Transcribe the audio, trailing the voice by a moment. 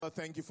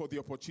Thank you for the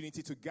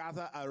opportunity to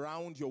gather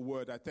around your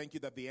word. I thank you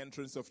that the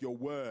entrance of your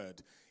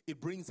word,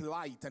 it brings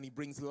light and it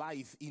brings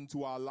life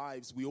into our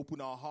lives. We open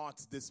our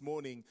hearts this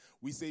morning.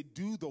 We say,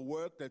 do the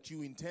work that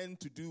you intend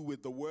to do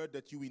with the word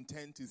that you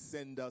intend to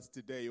send us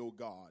today, oh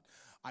God.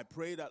 I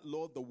pray that,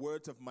 Lord, the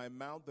words of my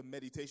mouth, the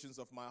meditations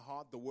of my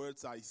heart, the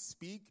words I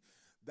speak,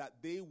 that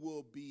they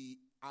will be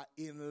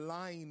in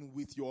line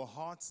with your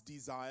heart's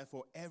desire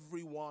for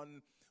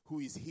everyone who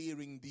is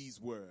hearing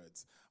these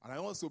words. And I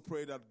also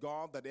pray that,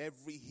 God, that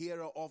every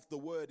hearer of the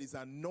word is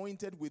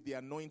anointed with the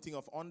anointing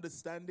of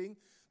understanding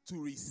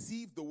to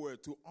receive the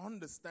word, to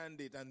understand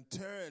it and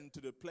turn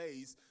to the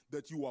place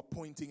that you are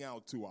pointing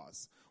out to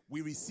us.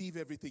 We receive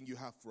everything you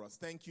have for us.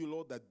 Thank you,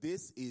 Lord, that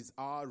this is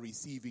our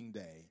receiving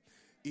day.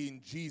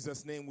 In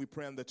Jesus' name we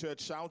pray, and the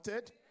church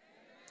shouted.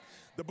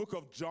 The book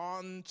of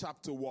John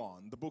chapter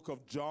 1. The book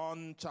of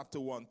John chapter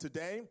 1.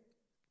 Today,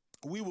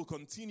 we will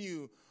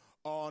continue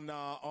on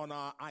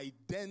our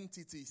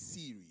identity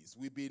series.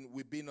 We've been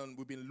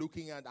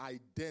looking at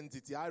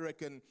identity. I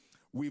reckon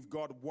we've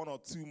got one or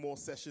two more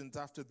sessions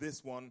after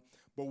this one,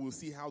 but we'll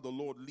see how the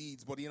Lord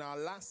leads. But in our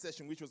last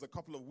session, which was a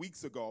couple of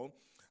weeks ago,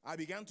 I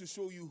began to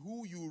show you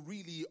who you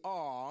really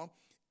are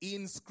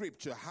in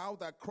Scripture, how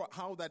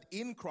that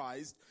in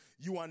Christ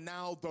you are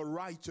now the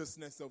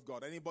righteousness of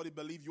God. Anybody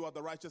believe you are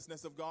the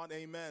righteousness of God?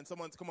 Amen.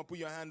 Someone come and put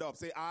your hand up.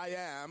 Say, I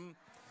am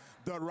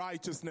the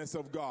righteousness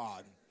of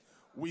God.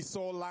 We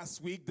saw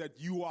last week that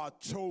you are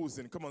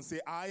chosen. Come on, say,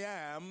 I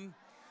am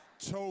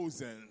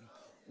chosen.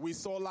 We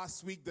saw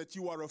last week that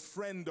you are a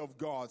friend of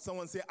God.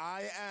 Someone say,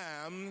 I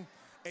am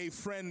a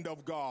friend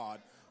of God.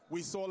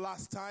 We saw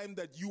last time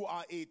that you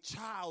are a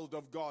child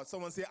of God.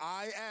 Someone say,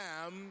 I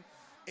am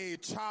a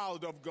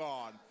child of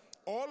God.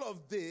 All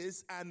of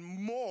this and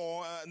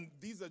more, and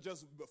these are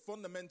just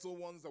fundamental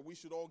ones that we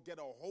should all get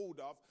a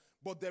hold of,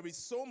 but there is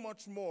so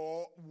much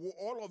more.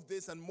 All of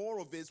this and more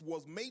of this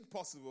was made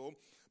possible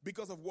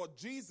because of what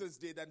Jesus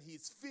did and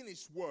his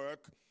finished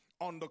work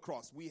on the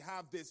cross. We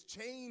have this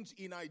change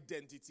in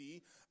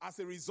identity as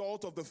a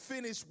result of the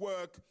finished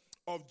work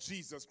of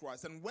Jesus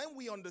Christ. And when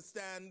we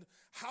understand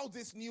how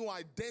this new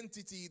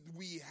identity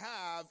we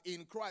have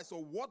in Christ,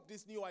 or what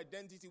this new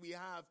identity we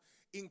have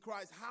in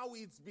Christ, how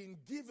it's been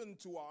given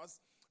to us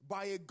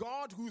by a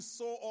God who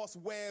saw us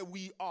where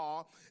we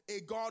are,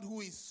 a God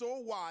who is so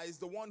wise,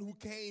 the one who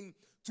came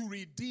to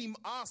redeem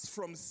us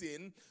from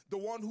sin, the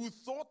one who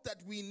thought that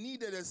we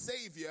needed a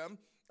savior.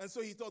 And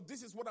so he thought,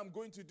 this is what I'm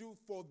going to do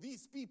for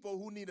these people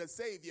who need a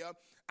savior.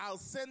 I'll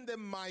send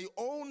them my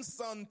own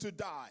son to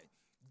die.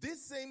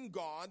 This same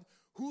God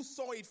who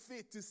saw it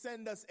fit to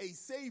send us a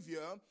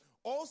savior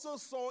also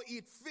saw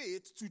it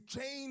fit to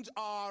change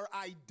our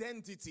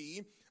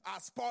identity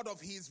as part of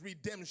his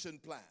redemption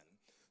plan.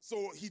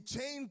 So he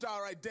changed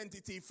our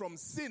identity from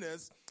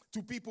sinners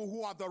to people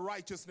who are the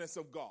righteousness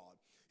of God.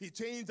 He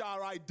changed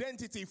our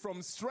identity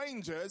from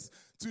strangers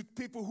to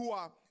people who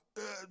are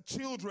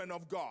children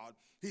of God.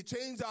 He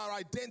changed our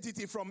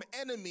identity from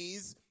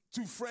enemies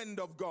to friend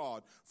of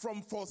God,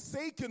 from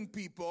forsaken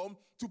people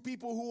to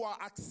people who are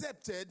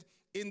accepted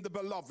in the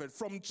beloved,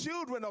 from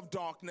children of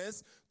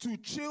darkness to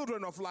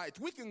children of light.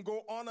 We can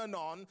go on and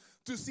on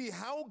to see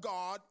how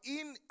God,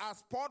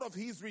 as part of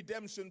his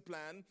redemption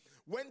plan,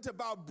 went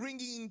about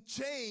bringing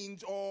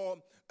change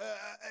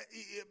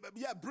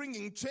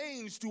bringing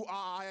change to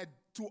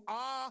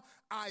our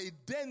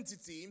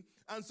identity.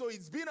 And so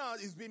it's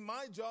been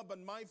my job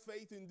and my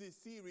faith in this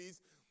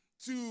series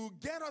to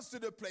get us to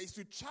the place,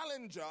 to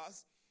challenge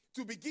us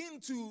to begin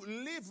to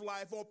live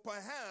life, or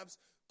perhaps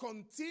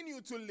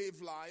continue to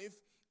live life,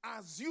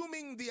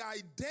 assuming the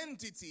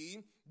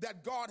identity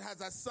that God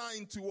has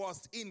assigned to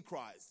us in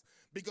Christ.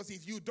 Because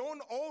if you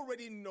don't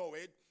already know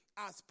it,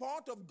 as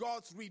part of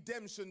God's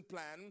redemption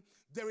plan,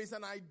 there is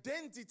an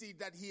identity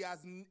that he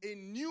has, a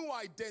new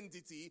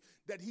identity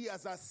that he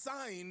has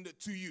assigned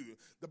to you.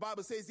 The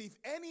Bible says, if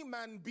any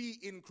man be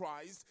in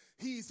Christ,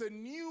 he is a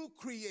new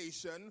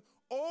creation.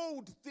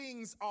 Old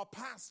things are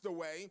passed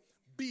away.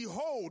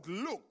 Behold,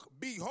 look,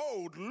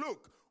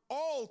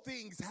 all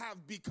things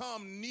have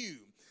become new.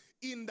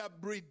 In the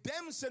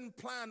redemption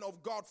plan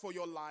of God for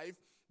your life,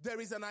 there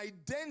is an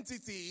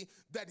identity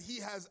that he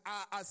has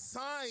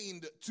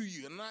assigned to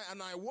you.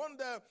 And I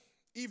wonder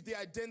if the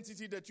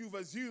identity that you've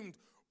assumed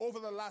over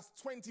the last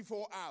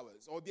 24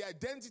 hours, or the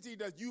identity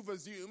that you've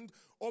assumed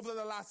over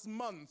the last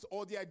month,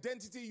 or the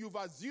identity you've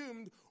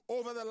assumed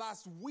over the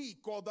last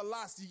week or the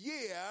last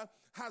year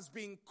has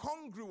been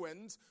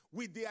congruent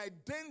with the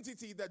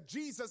identity that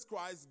Jesus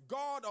Christ,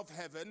 God of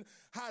heaven,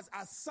 has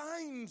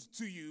assigned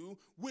to you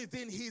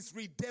within his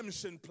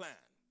redemption plan.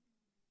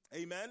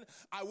 Amen.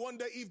 I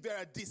wonder if there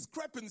are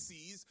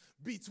discrepancies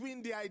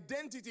between the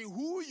identity,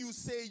 who you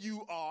say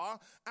you are,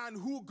 and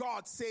who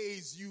God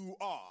says you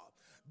are.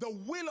 The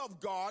will of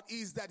God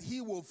is that he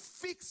will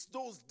fix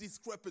those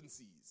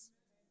discrepancies.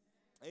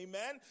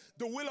 Amen.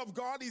 The will of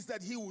God is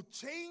that he will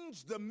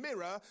change the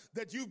mirror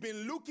that you've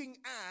been looking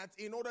at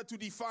in order to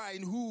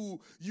define who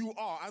you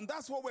are. And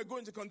that's what we're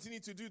going to continue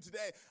to do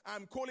today.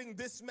 I'm calling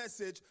this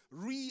message,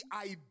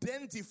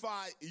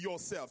 Re-Identify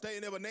Yourself. Tell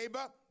your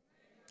neighbor,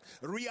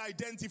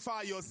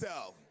 Re-identify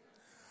yourself.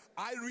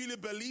 I really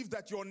believe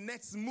that your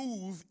next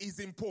move is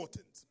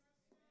important.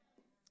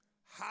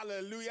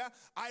 Hallelujah.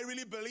 I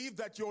really believe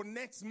that your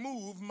next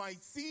move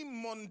might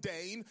seem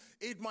mundane.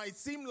 It might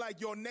seem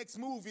like your next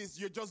move is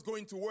you're just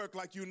going to work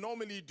like you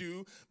normally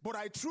do. But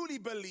I truly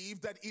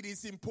believe that it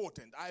is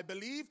important. I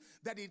believe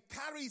that it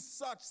carries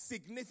such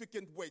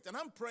significant weight. And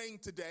I'm praying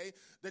today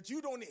that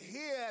you don't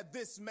hear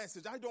this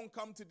message. I don't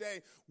come today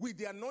with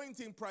the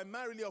anointing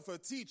primarily of a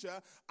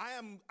teacher.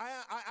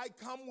 I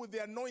come with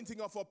the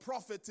anointing of a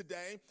prophet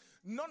today.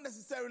 Not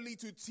necessarily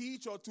to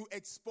teach or to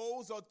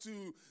expose or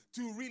to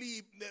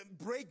really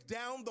break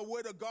down the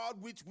word of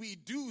God, which we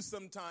do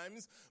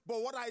sometimes.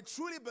 But what I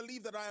truly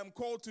believe that I am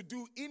called to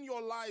do in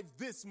your life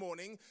this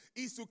morning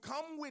is to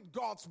come with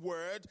God's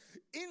word,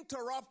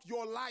 interrupt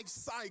your life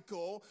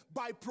cycle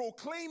by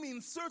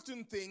proclaiming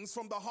certain things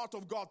from the heart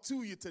of God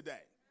to you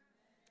today.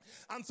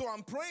 And so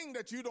I'm praying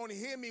that you don't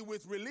hear me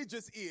with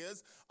religious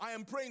ears. I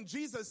am praying,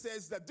 Jesus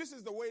says that this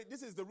is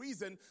the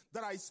reason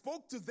that I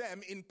spoke to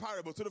them in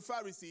parable, to the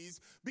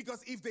Pharisees,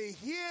 because if they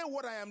hear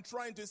what I am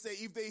trying to say,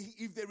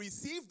 if they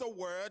receive the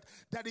word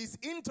that is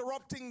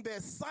interrupting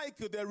their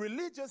cycle, their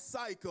religious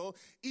cycle,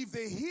 if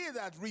they hear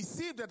that,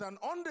 receive that, and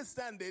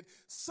understand it,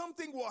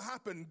 something will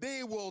happen.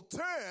 They will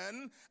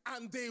turn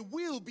and they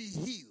will be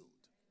healed.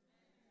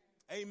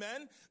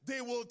 Amen. They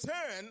will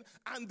turn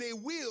and they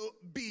will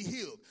be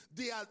healed.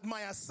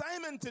 My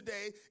assignment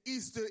today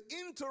is to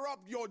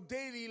interrupt your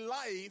daily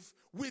life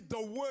with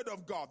the word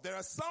of God. There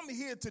are some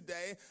here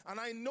today, and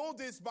I know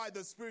this by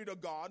the Spirit of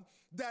God,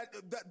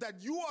 that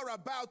you are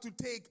about to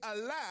take a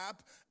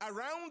lap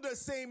around the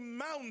same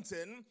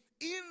mountain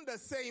in the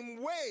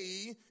same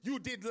way you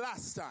did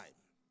last time.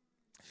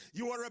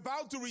 You are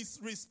about to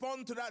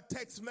respond to that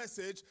text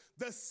message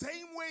the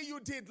same way you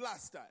did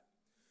last time.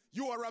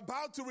 You are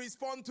about to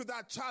respond to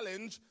that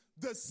challenge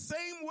the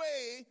same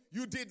way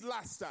you did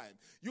last time.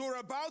 You're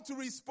about to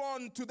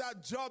respond to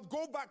that job,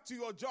 go back to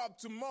your job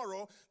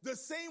tomorrow, the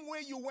same way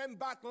you went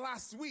back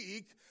last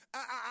week.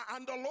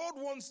 And the Lord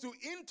wants to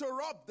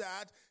interrupt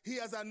that. He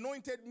has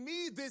anointed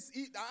me this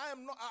evening.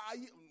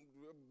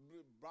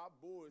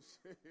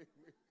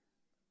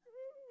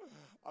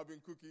 I've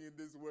been cooking in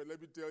this word.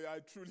 Let me tell you, I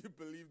truly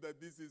believe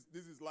that this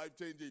is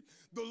life-changing.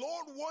 The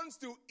Lord wants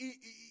to,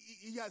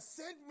 He has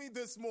sent me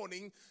this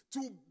morning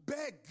to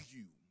beg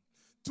you,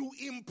 to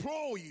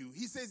implore you.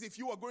 He says, if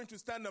you are going to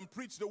stand and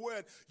preach the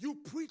word, you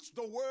preach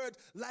the word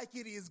like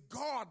it is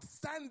God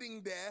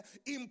standing there,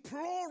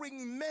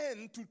 imploring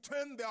men to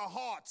turn their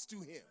hearts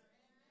to Him.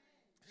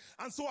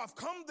 And so I've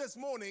come this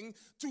morning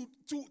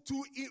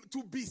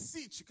to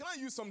beseech. Can I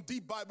use some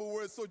deep Bible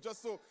words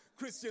just so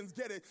Christians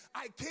get it?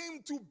 I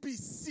came to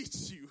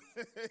beseech you.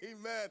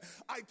 Amen.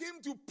 I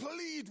came to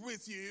plead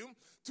with you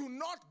to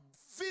not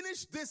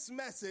finish this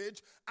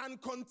message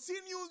and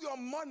continue your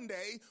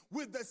Monday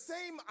with the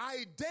same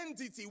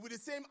identity, with the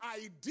same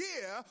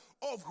idea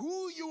of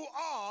who you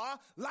are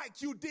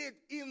like you did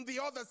in the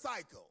other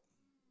cycle.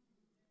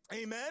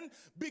 Amen.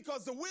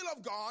 Because the will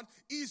of God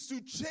is to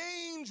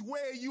change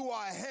where you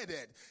are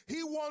headed.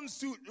 He wants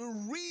to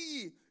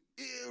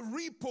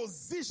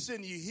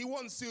reposition you. He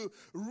wants to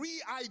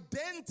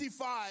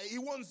re-identify. He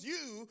wants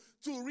you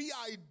to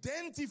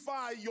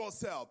re-identify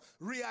yourself.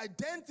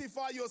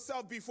 Re-identify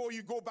yourself before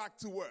you go back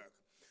to work.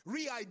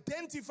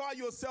 Re-identify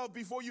yourself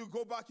before you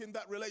go back in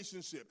that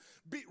relationship.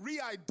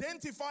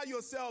 Re-identify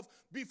yourself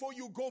before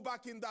you go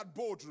back in that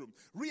boardroom.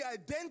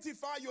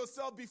 Re-identify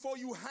yourself before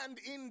you hand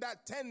in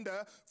that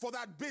tender for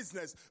that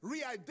business.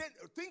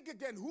 Think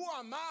again, who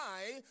am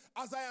I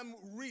as I am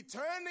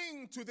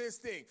returning to this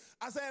thing?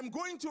 As I am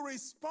going to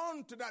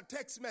respond to that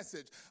text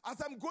message?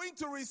 As I'm going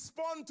to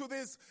respond to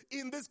this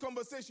in this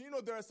conversation? You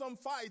know, there are some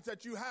fights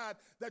that you had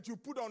that you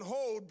put on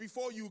hold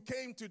before you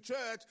came to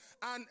church,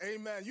 and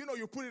amen, you know,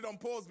 you put it on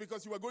pause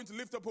because you are going to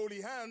lift up holy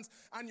hands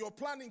and you're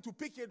planning to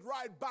pick it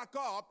right back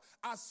up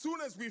as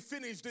soon as we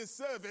finish this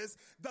service.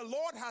 The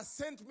Lord has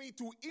sent me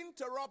to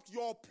interrupt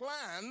your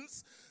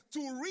plans, to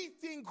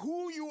rethink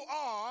who you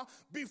are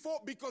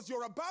because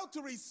you're about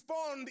to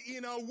respond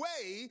in a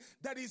way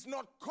that is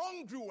not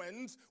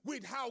congruent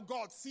with how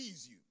God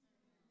sees you.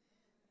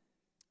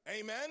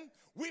 Amen.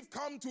 We've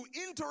come to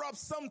interrupt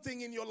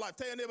something in your life.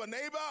 Tell your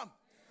neighbor,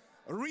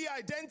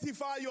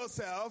 re-identify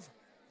yourself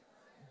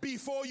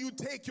before you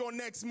take your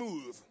next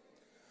move.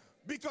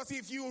 Because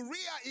if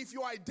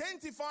you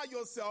identify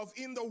yourself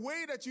in the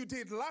way that you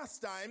did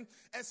last time,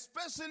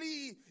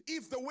 especially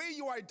if the way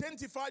you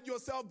identified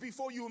yourself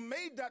before you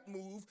made that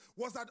move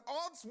was at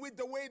odds with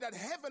the way that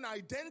heaven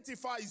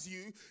identifies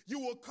you, you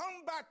will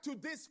come back to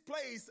this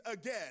place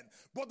again.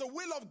 But the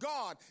will of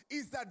God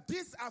is that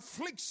this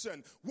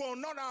affliction will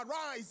not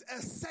arise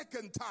a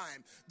second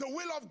time. The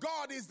will of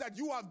God is that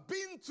you have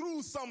been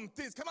through some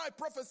things. Can I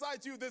prophesy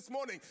to you this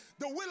morning?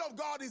 The will of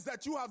God is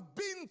that you have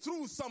been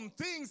through some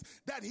things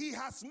that He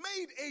has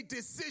made a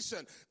decision.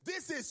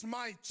 This is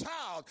my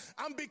child,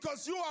 and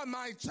because you are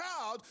my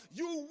child,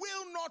 you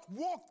will not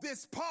walk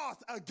this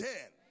path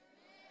again.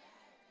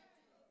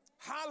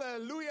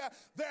 Hallelujah.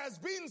 There has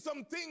been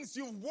some things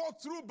you've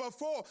walked through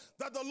before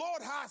that the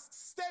Lord has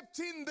stepped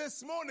in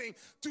this morning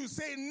to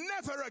say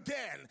never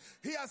again.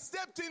 He has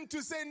stepped in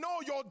to say,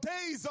 no, your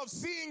days of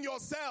seeing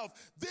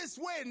yourself this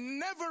way,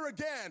 never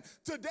again.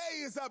 Today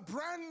is a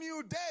brand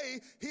new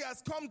day. He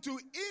has come to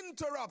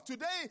interrupt.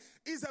 Today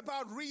is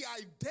about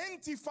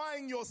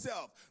re-identifying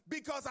yourself,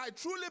 because I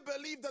truly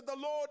believe that the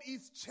Lord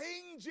is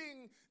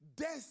changing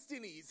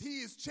destinies.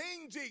 He is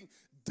changing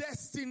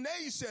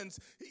destinations.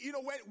 You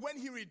know, when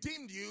he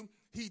redeemed you,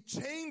 he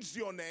changed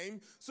your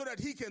name so that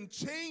he can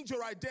change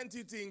your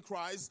identity in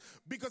Christ.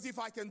 Because if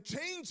I can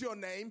change your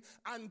name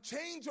and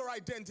change your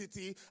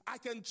identity, I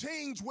can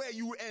change where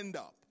you end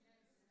up.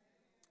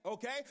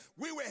 Okay?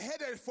 We were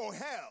headed for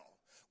hell.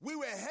 We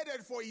were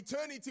headed for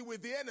eternity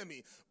with the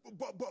enemy.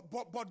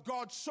 But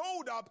God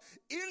showed up,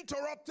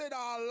 interrupted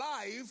our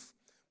life,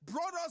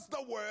 brought us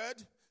the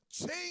word,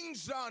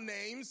 changed our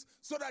names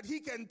so that he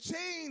can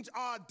change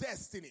our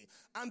destiny.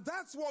 And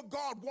that's what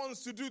God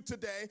wants to do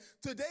today.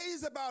 Today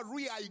is about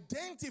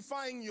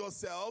re-identifying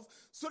yourself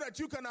so that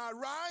you can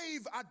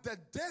arrive at the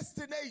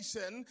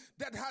destination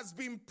that has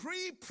been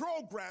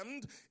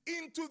pre-programmed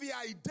into the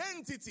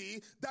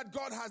identity that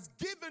God has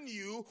given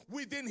you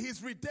within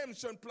his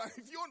redemption plan.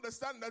 If you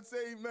understand that,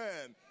 say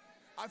amen.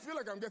 I feel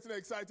like I'm getting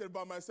excited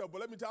by myself,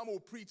 but let me tell you, I'm going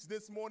to preach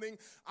this morning.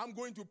 I'm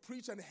going to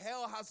preach, and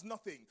hell has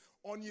nothing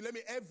on you.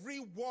 Every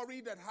worry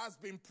that has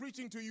been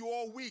preaching to you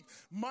all week.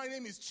 My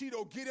name is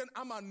Chido Gideon.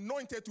 I'm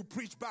anointed to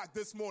preach back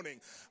this morning.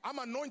 I'm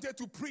anointed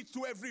to preach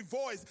to every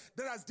voice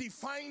that has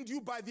defined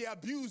you by the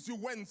abuse you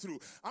went through.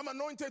 I'm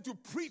anointed to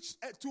preach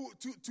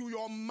to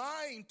your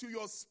mind, to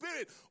your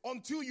spirit,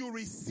 until you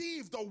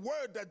receive the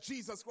word that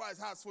Jesus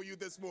Christ has for you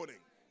this morning.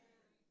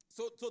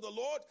 So the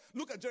Lord,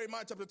 look at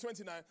Jeremiah chapter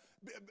 29.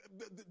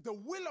 The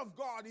will of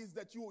God is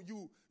that you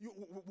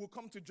will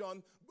come to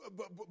John,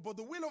 but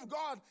the will of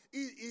God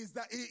is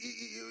that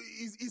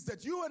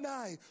you and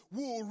I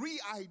will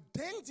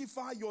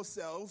re-identify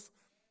yourself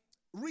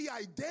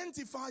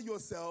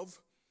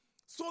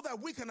so that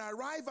we can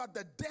arrive at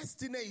the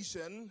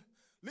destination.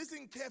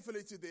 Listen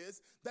carefully to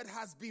this, that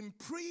has been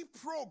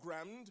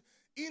pre-programmed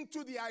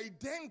into the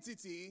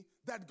identity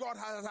that God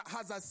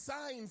has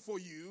assigned for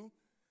you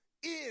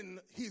in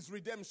his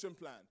redemption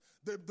plan.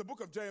 The book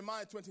of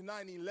Jeremiah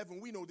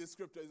 29:11, we know this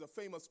scripture is a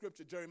famous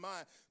scripture.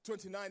 Jeremiah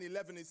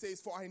 29:11, it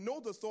says, "For I know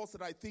the thoughts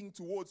that I think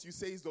towards you,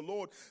 says the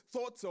Lord,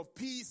 thoughts of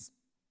peace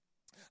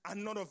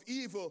and not of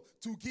evil,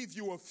 to give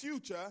you a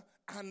future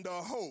and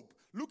a hope."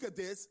 Look at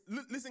this.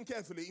 Listen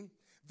carefully.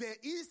 There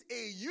is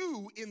a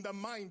you in the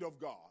mind of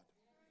God.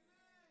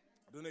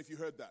 I don't know if you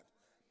heard that.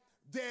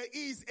 There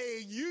is a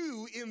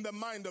you in the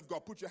mind of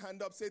God. Put your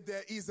hand up. Say,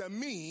 there is a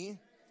me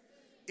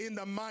in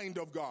the mind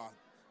of God.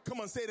 Come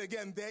on, say it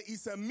again. There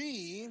is a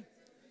me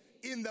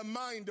in the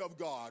mind of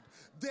God.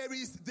 There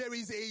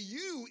is a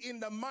you in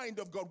the mind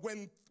of God.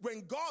 When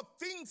God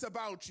thinks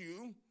about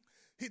you,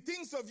 he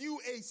thinks of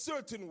you a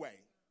certain way.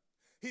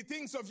 He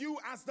thinks of you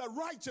as the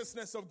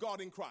righteousness of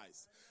God in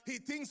Christ. He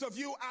thinks of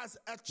you as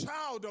a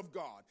child of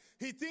God.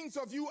 He thinks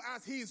of you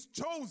as his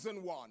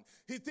chosen one.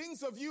 He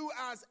thinks of you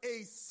as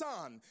a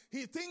son.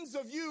 He thinks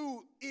of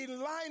you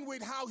in line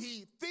with how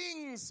he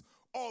thinks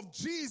of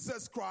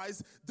Jesus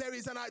Christ. There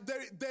is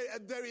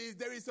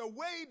a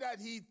way that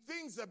he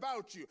thinks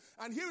about you.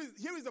 And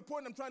here is the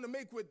point I'm trying to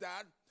make with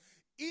that.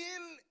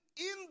 In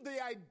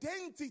the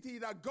identity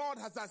that God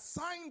has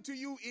assigned to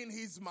you in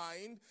his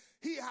mind,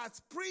 he has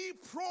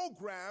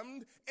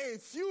pre-programmed a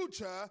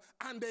future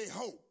and a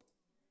hope.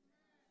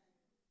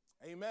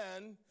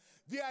 Amen.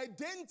 The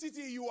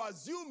identity you are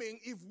assuming,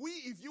 if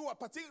you are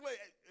particularly,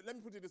 let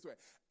me put it this way.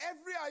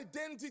 Every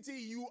identity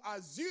you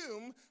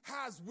assume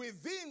has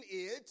within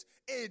it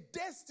a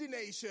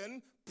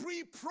destination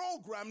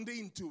pre-programmed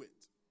into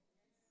it.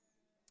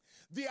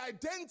 The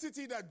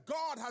identity that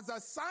God has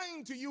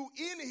assigned to you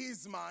in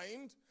his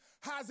mind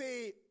has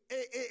a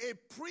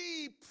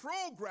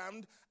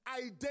pre-programmed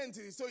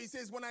identity. So he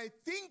says, when I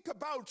think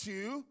about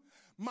you,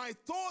 my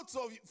thoughts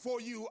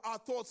for you are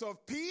thoughts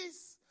of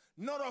peace,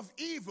 not of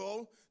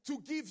evil, to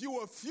give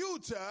you a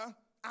future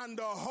and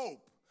a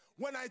hope.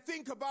 When I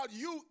think about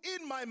you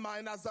in my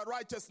mind as the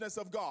righteousness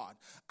of God,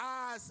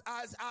 as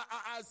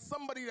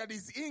somebody that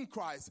is in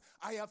Christ,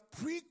 I have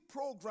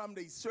pre-programmed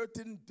a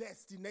certain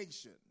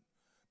destination,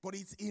 but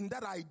it's in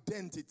that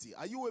identity.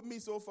 Are you with me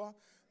so far?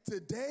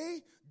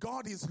 Today,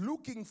 God is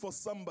looking for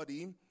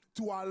somebody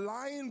to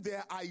align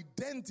their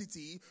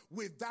identity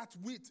with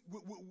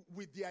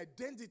the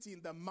identity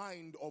in the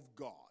mind of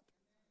God.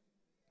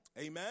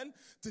 Amen.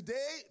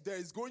 Today, there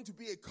is going to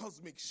be a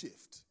cosmic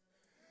shift.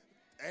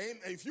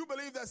 If you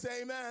believe that,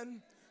 say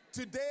amen.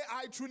 Today,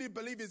 I truly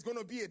believe it's going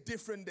to be a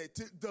different day.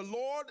 The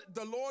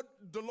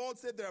Lord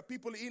said there are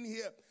people in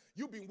here.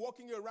 You've been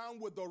walking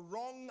around with the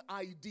wrong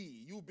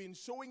ID. You've been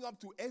showing up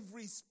to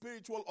every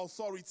spiritual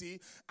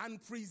authority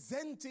and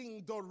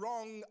presenting the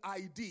wrong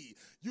ID.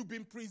 You've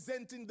been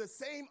presenting the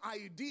same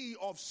ID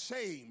of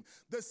shame,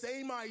 the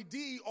same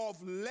ID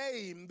of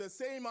lame, the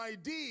same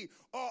ID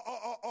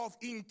of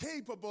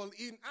incapable,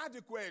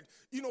 inadequate,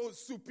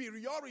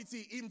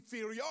 superiority,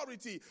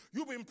 inferiority.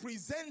 You've been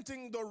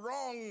presenting the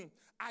wrong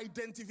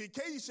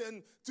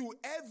identification to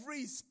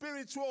every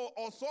spiritual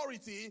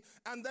authority,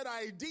 and that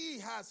ID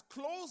has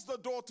closed the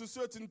door to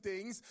certain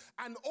things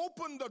and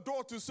opened the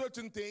door to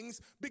certain things,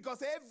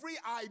 because every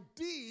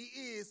ID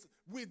is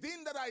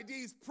within that ID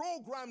is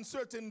programmed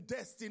certain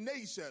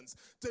destinations.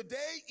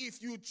 Today,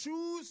 if you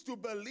choose to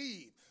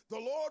believe the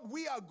Lord,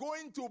 we are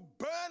going to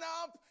burn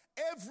up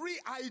every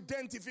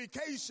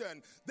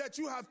identification that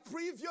you have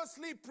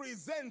previously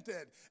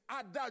presented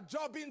at that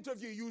job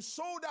interview. You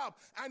showed up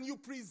and you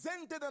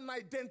presented an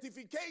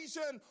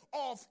identification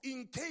of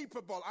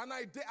incapable, an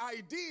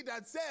ID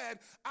that said,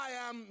 I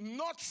am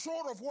not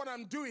sure of what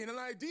I'm doing, an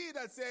ID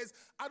that says,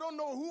 I don't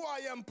know who I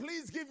am,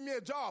 please give me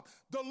a job.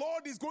 The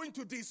Lord is going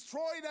to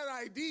destroy that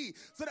ID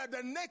so that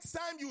the next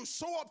time you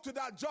show up to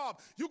that job,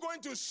 you're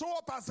going to show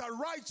up as a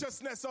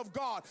righteousness of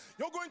God.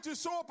 You're going to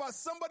show up as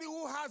somebody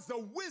who has the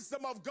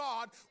wisdom of God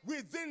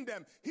within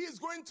them. He is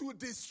going to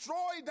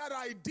destroy that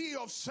idea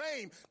of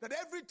shame, that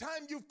every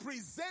time you've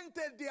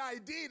presented the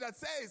idea that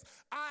says,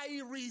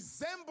 I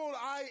resemble,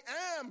 I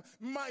am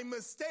my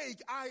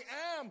mistake, I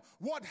am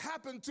what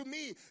happened to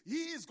me,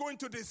 He is going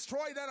to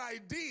destroy that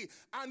idea,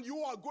 and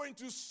you are going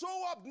to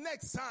show up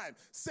next time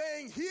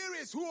saying, here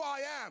is who I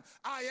am.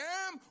 I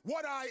am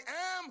what I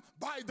am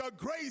by the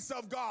grace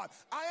of God.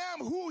 I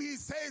am who He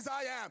says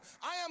I am.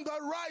 I am the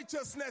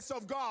righteousness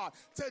of God.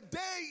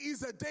 Today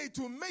is a day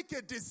to make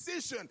a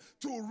decision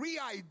to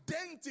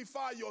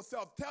re-identify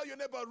yourself. Tell your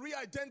neighbor,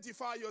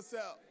 re-identify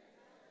yourself.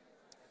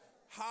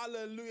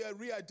 Hallelujah,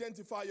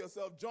 re-identify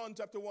yourself. John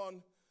chapter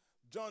 1.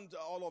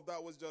 All of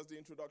that was just the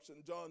introduction.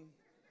 John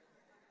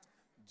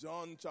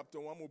chapter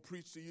 1 will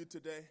preach to you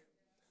today.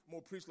 I'm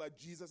going to preach like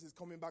Jesus is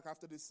coming back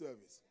after this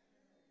service.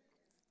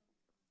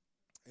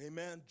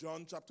 Amen.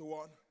 John chapter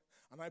 1.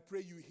 And I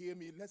pray you hear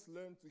me. Let's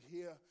learn to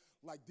hear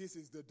like this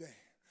is the day.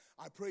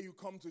 I pray you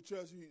come to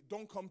church.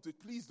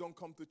 Please don't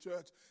come to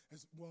church.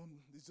 It's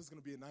just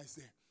going to be a nice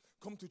day.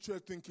 Come to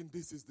church thinking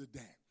this is the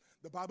day.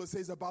 The Bible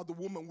says about the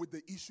woman with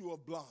the issue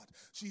of blood.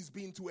 She's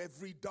been to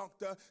every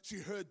doctor. She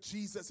heard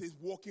Jesus is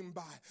walking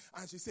by.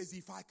 And she says,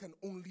 if I can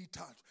only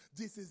touch.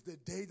 This is the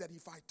day that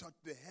if I touch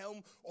the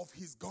hem of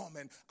His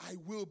garment, I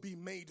will be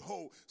made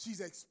whole.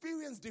 She's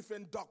experienced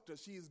different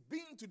doctors. She has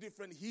been to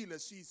different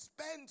healers. She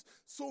spent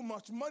so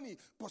much money.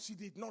 But she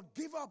did not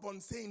give up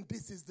on saying,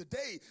 this is the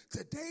day.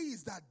 Today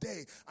is that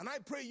day. And I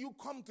pray you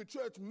come to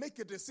church, make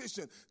a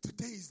decision.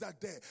 Today is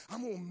that day.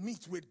 I'm going to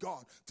meet with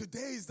God.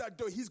 Today is that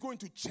day. He's going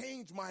to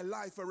change my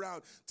life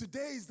around.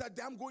 Today is that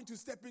day I'm going to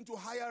step into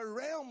higher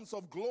realms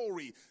of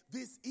glory.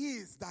 This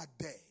is that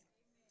day.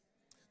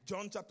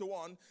 John chapter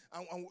 1,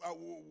 and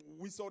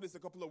we saw this a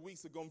couple of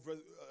weeks ago.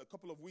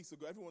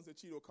 Everyone said,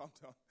 Cheeto, calm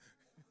down.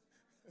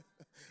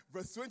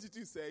 Verse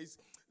 22 says,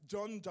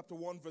 John chapter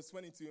 1, verse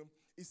 22,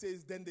 it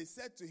says, then they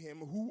said to him,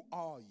 who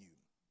are you?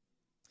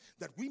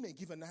 That we may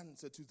give an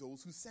answer to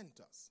those who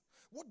sent us.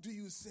 What do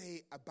you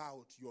say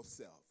about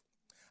yourself?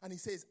 And he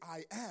says,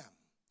 I am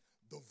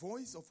the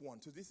voice of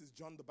one. So this is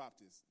John the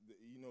Baptist.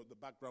 The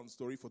background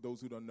story for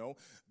those who don't know.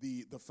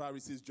 The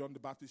Pharisees, John the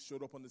Baptist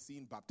showed up on the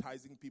scene,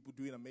 baptizing people,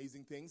 doing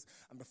amazing things.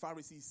 And the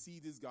Pharisees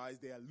see these guys.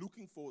 They are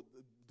looking for,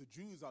 the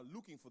Jews are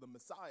looking for the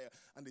Messiah.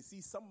 And they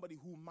see somebody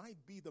who might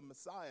be the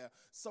Messiah,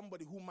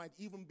 somebody who might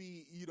even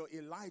be,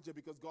 Elijah,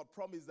 because God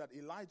promised that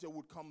Elijah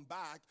would come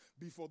back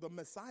before the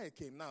Messiah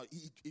came. Now,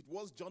 it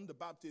was John the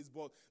Baptist,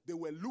 but they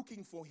were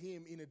looking for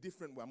him in a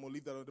different way. I'm going to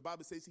leave that alone. The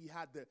Bible says he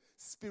had the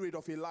spirit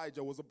of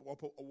Elijah was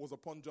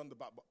upon John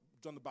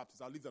the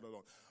Baptist. I'll leave that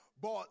alone.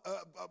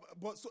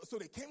 But so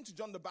they came to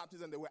John the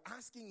Baptist and they were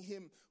asking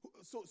him,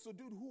 so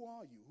dude, who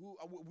are you?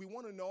 We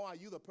want to know, are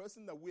you the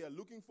person that we are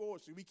looking for? Or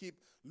should we keep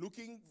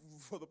looking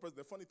for the person?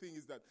 The funny thing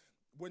is that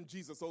when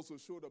Jesus also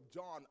showed up,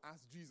 John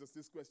asked Jesus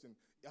this question,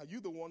 are you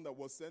the one that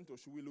was sent or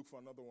should we look for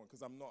another one?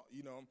 Because I'm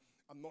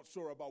not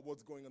sure about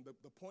what's going on.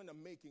 The point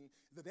I'm making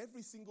is that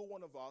every single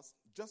one of us,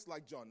 just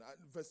like John,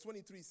 verse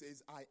 23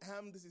 says, I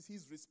am, this is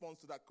his response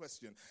to that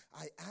question.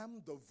 I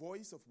am the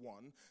voice of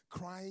one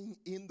crying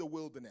in the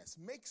wilderness.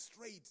 Make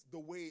straight the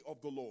way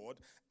of the Lord,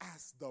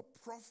 as the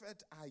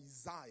prophet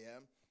Isaiah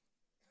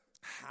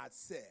had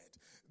said.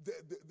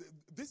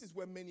 This is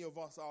where many of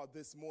us are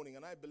this morning,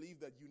 and I believe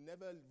that you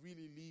never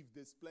really leave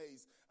this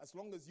place. As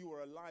long as you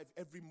are alive,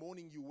 every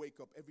morning you wake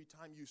up, every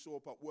time you show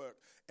up at work,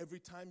 every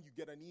time you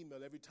get an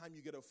email, every time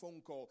you get a phone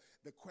call,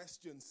 the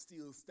question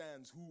still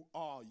stands, who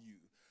are you?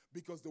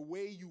 Because the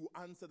way you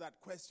answer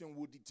that question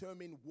will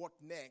determine what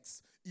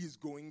next is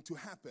going to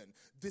happen.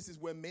 This is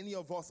where many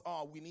of us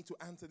are. We need to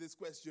answer this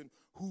question,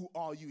 who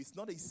are you? It's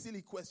not a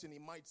silly question.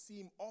 It might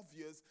seem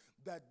obvious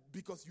that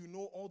because you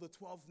know all the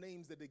 12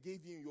 names that they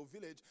gave you in your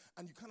village,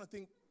 and you kind of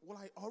think, well,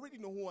 I already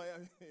know who I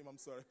am. I'm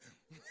sorry.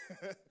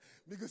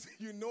 Because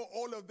you know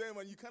all of them,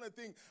 and you kind of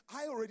think,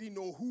 I already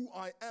know who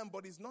I am,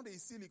 but it's not a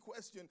silly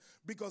question,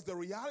 because the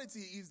reality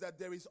is that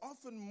there is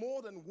often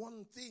more than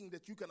one thing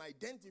that you can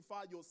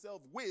identify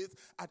yourself with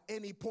at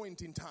any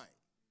point in time.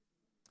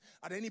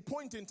 At any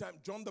point in time,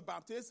 John the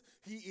Baptist,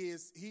 he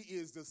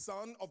is the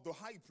son of the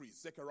high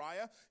priest.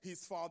 Zechariah,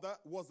 his father,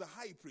 was the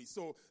high priest.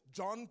 So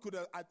John could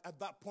have, at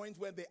that point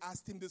when they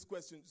asked him this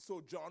question,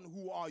 so John,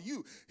 who are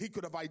you? He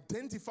could have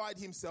identified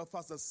himself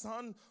as the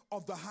son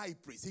of the high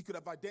priest. He could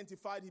have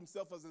identified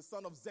himself as the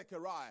son of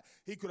Zechariah.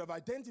 He could have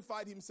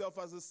identified himself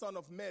as the son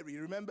of Mary.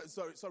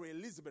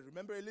 Elizabeth.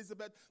 Remember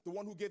Elizabeth, the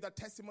one who gave that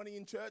testimony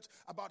in church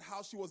about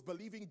how she was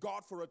believing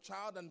God for a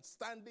child and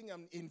standing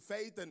in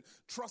faith and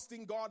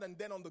trusting God, and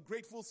then on the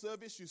grateful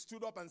service, she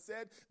stood up and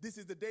said, this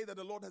is the day that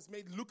the Lord has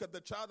made. Look at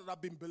the child that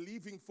I've been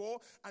believing for.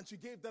 And she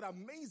gave that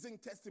amazing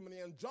testimony.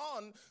 And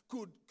John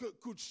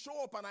could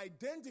show up and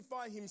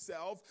identify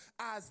himself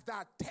as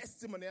that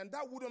testimony. And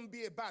that wouldn't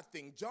be a bad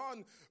thing.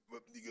 John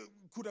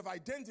could have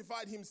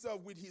identified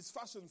himself with his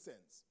fashion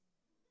sense.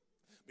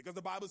 Because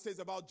the Bible says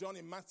about John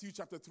in Matthew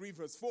chapter 3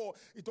 verse 4,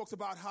 it talks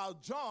about how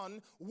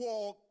John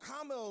wore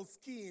camel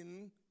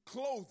skin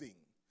clothing.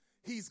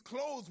 His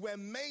clothes were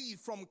made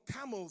from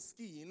camel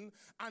skin,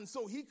 and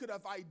so he could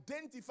have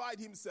identified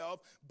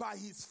himself by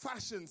his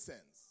fashion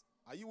sense.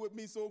 Are you with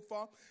me so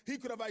far? He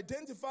could have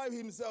identified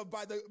himself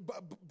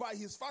by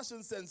his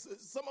fashion sense.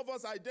 Some of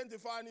us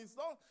identify, and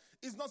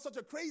it's not such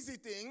a crazy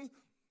thing,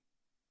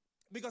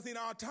 because in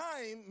our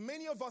time,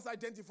 many of us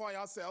identify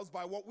ourselves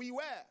by what we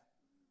wear.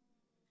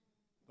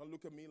 Don't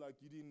look at me like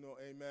you didn't know,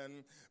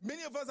 amen.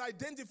 Many of us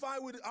identify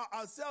with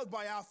ourselves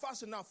by our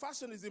fashion. Now,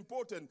 fashion is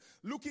important.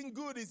 Looking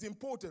good is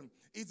important.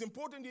 It's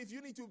important if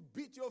you need to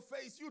beat your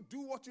face, you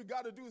do what you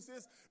got to do,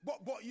 sis. But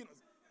you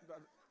know,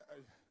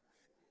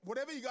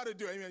 whatever you got to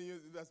do, I mean,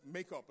 that's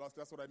makeup.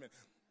 That's what I meant.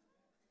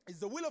 It's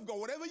the will of God.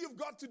 Whatever you've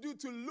got to do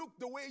to look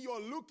the way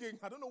you're looking.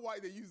 I don't know why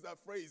they use that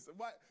phrase.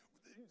 Why?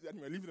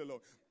 Anyway, leave it alone.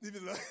 Leave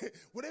it alone.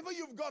 Whatever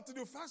you've got to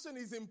do, fashion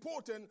is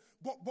important.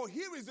 But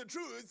here is the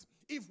truth.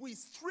 If we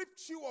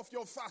stripped you of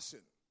your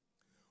fashion,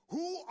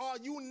 who are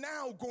you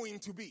now going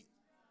to be?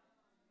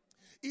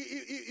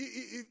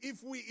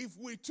 If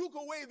we took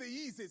away the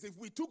Yeezys, if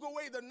we took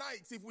away the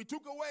Nikes, if we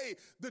took away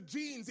the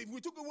jeans, if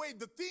we took away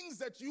the things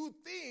that you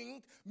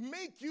think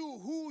make you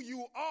who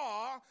you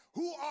are,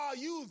 who are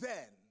you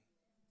then?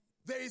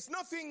 There is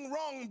nothing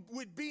wrong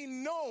with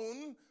being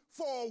known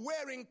for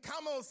wearing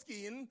camel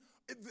skin.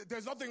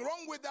 There's nothing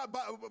wrong with that,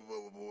 but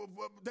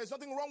there's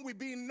nothing wrong with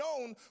being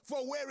known for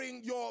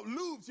wearing your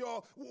loops,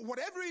 your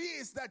whatever it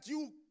is that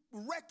you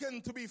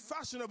reckon to be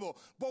fashionable.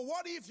 But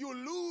what if you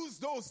lose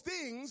those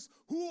things?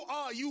 Who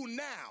are you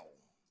now?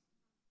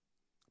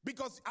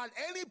 Because at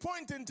any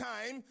point in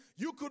time,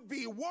 you could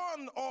be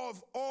one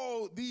of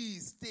all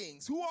these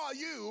things. Who are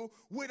you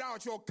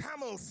without your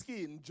camel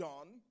skin,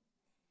 John?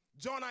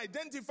 John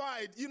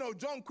identified,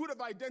 John could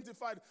have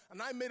identified,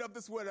 and I made up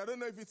this word, I don't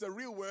know if it's a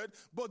real word,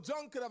 but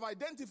John could have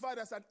identified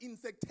as an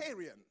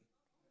insectarian.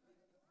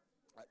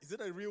 Is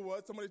it a real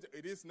word?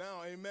 It is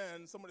now,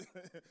 amen. Somebody,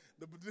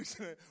 the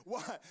dictionary.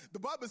 Why? The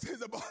Bible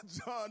says about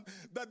John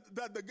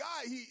that the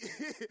guy,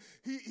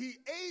 he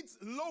ate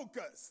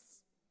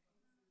locusts.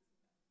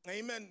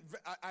 Amen.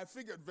 I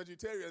figured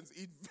vegetarians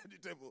eat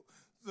vegetables.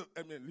 So,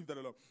 leave that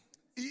alone.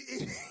 He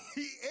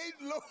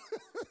ate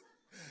locusts.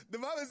 The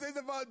Bible says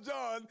about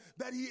John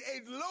that he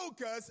ate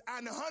locusts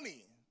and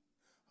honey.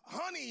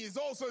 Honey is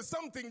also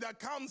something that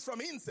comes from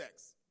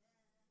insects.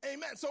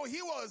 Amen. So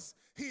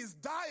his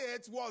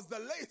diet was the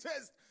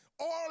latest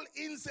all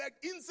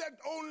insect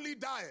only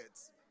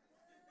diets.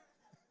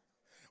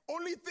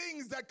 Only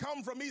things that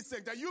come from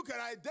insect, that you can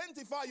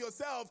identify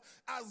yourself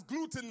as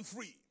gluten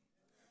free.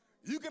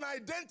 You can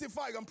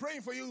identify, I'm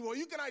praying for you, or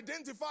you can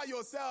identify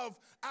yourself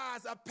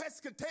as a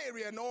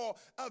pescatarian or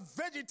a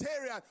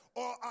vegetarian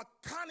or a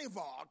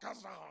carnivore,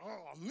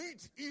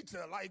 meat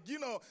eater. Like, you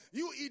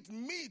eat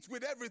meat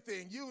with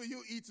everything. You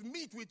eat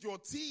meat with your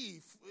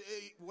teeth,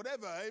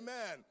 whatever,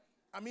 amen.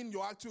 I mean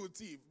your actual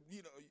teeth,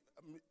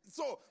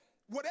 So,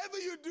 whatever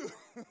you do,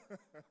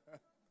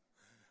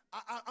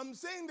 I'm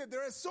saying that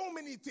there are so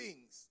many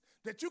things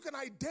that you can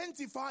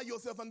identify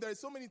yourself, and there are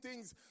so many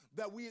things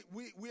that we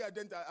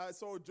identify. I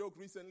saw a joke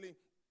recently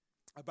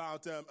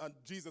about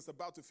Jesus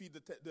about to feed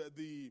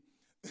the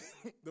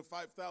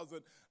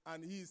 5,000,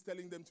 and he's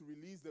telling them to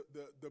release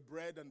the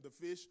bread and the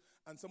fish,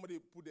 and somebody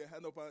put their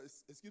hand up and,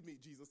 excuse me,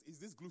 Jesus, is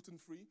this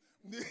gluten-free?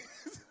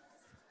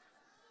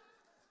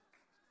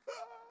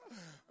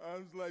 I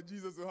was like,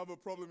 Jesus will have a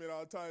problem in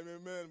our time,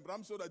 amen. But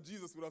I'm sure that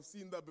Jesus would have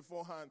seen that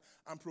beforehand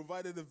and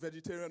provided a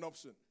vegetarian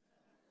option.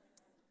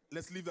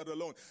 Let's leave that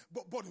alone.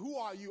 But who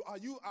are you?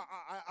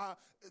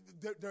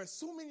 There are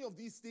so many of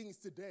these things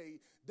today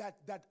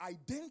that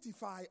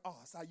identify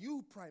us. Are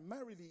you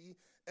primarily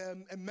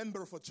a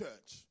member of a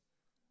church?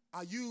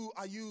 Are you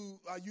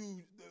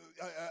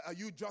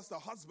just a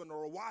husband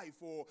or a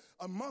wife or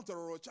a mother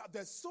or a child?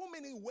 There's so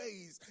many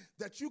ways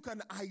that you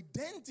can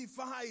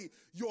identify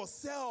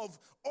yourself.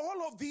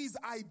 All of these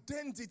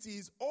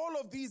identities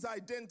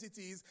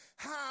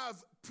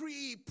have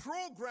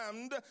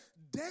pre-programmed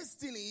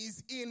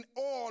destinies in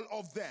all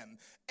of them.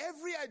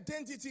 Every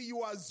identity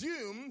you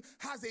assume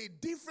has a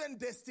different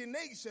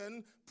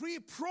destination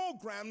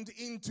pre-programmed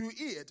into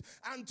it.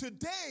 And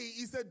today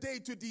is the day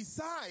to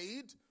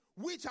decide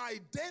which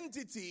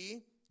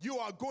identity you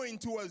are going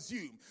to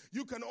assume.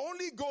 You can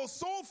only go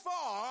so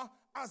far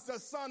as the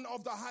son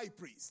of the high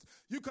priest.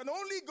 You can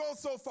only go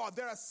so far.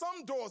 There are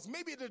some doors,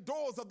 maybe the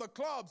doors of the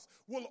clubs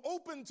will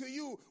open to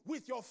you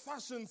with your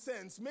fashion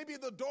sense. Maybe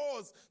the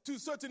doors to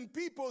certain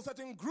people,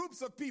 certain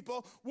groups of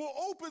people will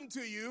open to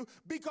you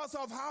because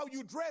of how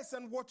you dress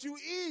and what you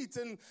eat.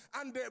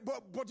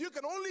 But you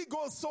can only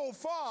go so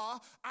far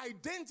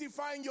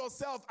identifying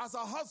yourself as a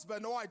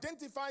husband or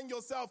identifying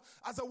yourself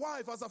as a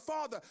wife, as a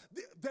father.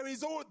 There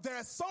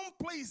are some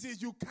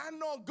places you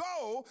cannot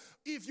go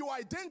if you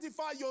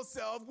identify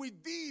yourself with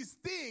these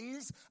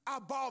things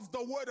above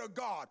the word of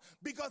God.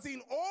 Because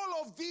in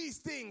all of these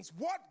things,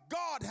 what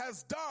God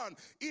has done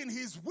in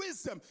his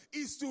wisdom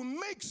is to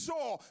make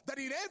sure that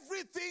in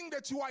everything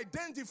that you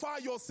identify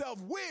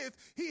yourself with,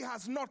 he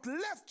has not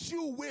left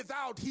you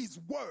without his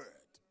word.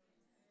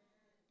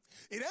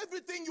 In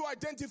everything you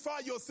identify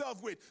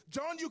yourself with.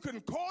 John, you can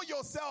call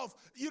yourself,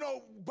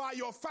 by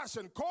your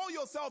fashion. Call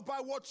yourself by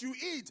what you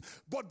eat.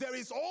 But there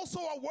is also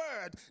a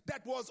word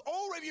that was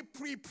already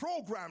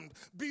pre-programmed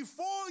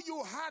before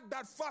you had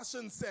that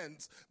fashion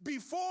sense,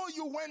 before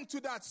you went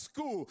to that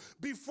school,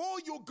 before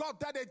you got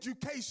that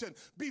education,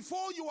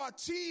 before you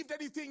achieved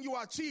anything you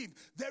achieved.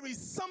 There is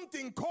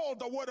something called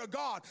the word of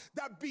God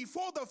that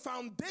before the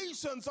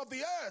foundations of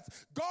the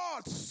earth,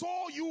 God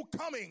saw you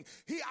coming.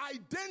 He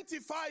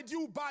identified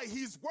you by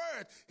his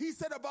word. He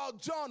said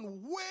about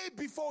John, way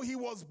before he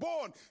was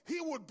born, he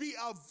would be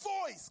a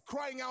voice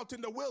crying out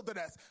in the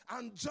wilderness.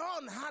 And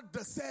John had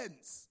the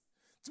sense.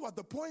 So at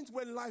the point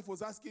when life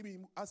was asking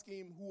him,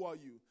 who are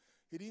you?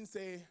 He didn't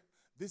say,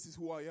 this is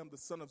who I am, the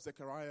son of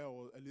Zechariah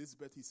or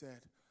Elizabeth. He said,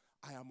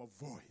 I am a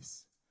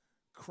voice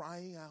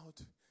crying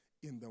out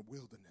in the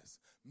wilderness.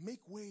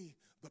 Make way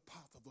the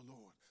path of the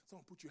Lord.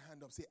 Someone put your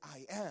hand up, say,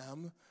 I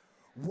am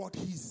what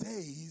he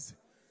says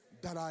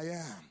that I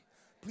am.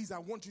 Please, I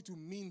want you to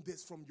mean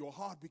this from your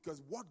heart,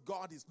 because what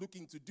God is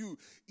looking to do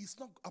is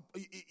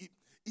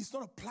it's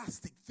not a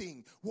plastic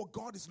thing. What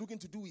God is looking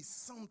to do is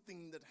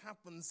something that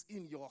happens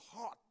in your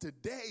heart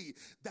today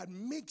that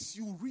makes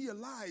you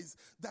realize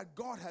that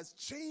God has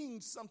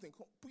changed something.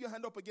 Put your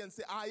hand up again.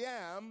 Say, I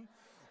am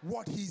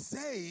what he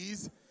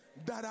says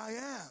that I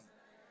am.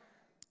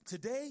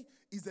 Today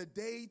is a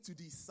day to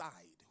decide,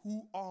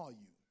 who are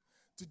you?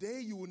 Today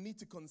you will need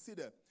to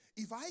consider,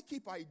 if I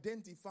keep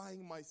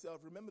identifying myself,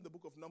 remember the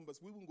book of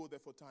Numbers, we won't go there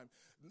for time.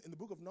 In the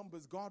book of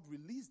Numbers, God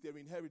released their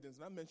inheritance.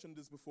 And I mentioned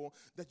this before,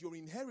 that your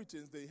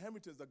inheritance, the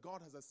inheritance that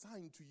God has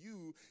assigned to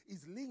you,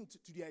 is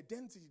linked to the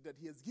identity that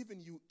he has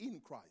given you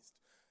in Christ.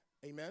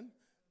 Amen?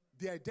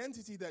 The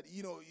identity that,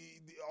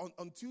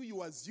 until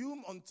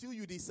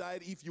you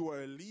decide if you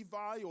are a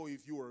Levi or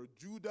if you are a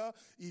Judah,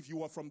 if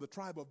you are from the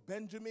tribe of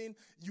Benjamin,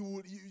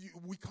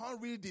 we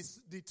can't really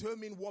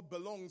determine what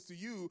belongs to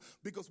you,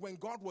 because when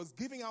God was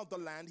giving out the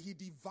land, he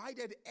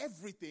divided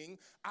everything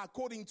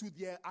according to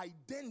their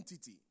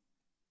identity.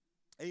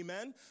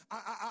 Amen.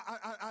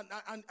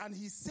 And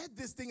he set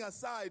this thing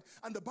aside.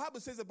 And the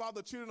Bible says about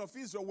the children of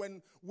Israel,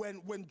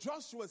 when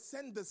Joshua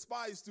sent the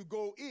spies to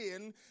go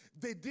in,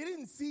 they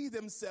didn't see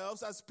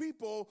themselves as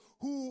people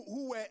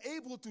who were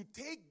able to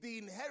take the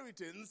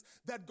inheritance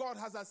that God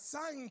has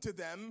assigned to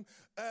them,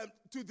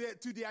 to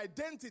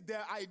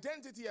their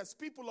identity as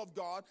people of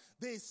God.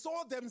 They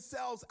saw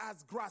themselves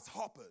as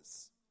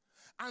grasshoppers.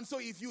 And so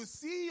if you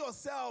see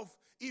yourself,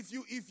 if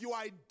you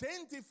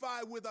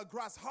identify with a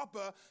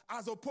grasshopper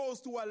as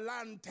opposed to a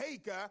land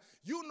taker,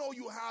 you know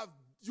you have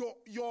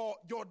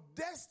your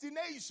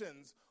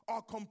destinations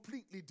are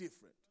completely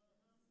different.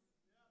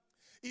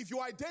 If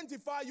you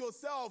identify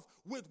yourself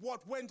with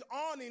what went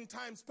on in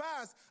times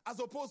past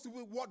as opposed to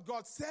what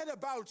God said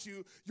about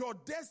you, your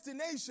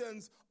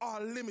destinations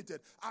are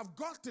limited. I've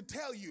got to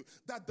tell you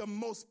that the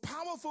most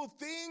powerful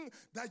thing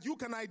that you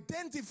can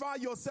identify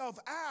yourself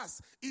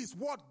as is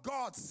what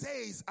God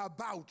says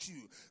about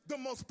you. The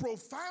most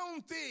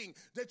profound thing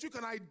that you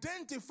can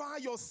identify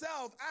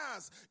yourself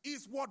as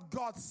is what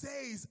God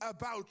says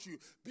about you.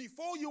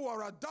 Before you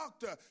are a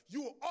doctor,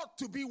 you ought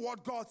to be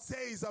what God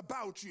says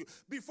about you.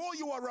 Before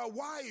you are a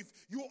wife,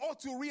 you ought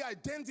to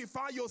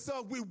re-identify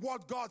yourself with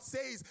what God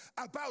says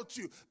about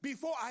you.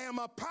 Before I am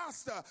a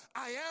pastor,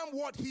 I am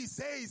what he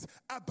says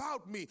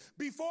about me.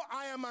 Before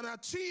I am an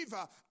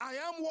achiever, I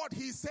am what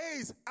he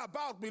says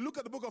about me. Look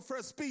at the book of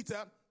 1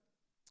 Peter.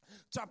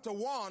 Chapter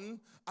 1,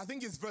 I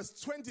think it's verse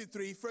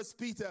 23, 1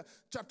 Peter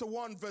chapter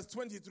 1, verse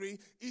 23.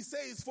 He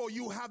says, for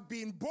you have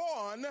been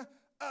born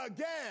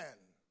again.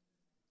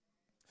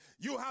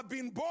 You have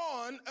been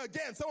born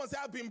again. Someone say,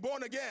 I've been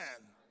born again.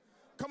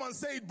 Come on,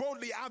 say it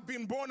boldly. I've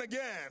been born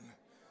again.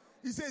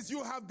 He says,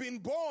 you have been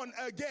born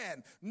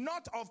again,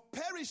 not of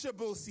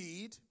perishable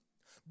seed,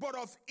 but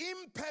of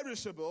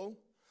imperishable,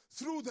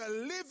 through the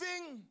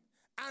living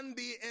and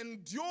the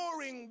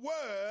enduring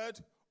word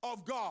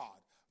of God.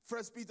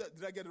 First Peter,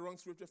 did I get the wrong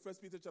scripture?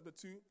 First Peter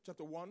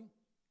chapter 1.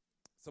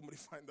 Somebody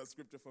find that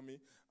scripture for me.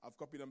 I've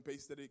copied and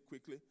pasted it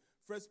quickly.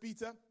 First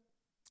Peter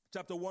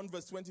chapter 1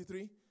 verse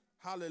 23.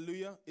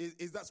 Hallelujah.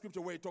 Is that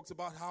scripture where it talks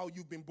about how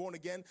you've been born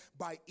again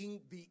by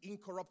the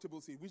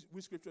incorruptible seed?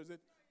 Which scripture is it?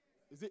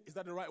 Is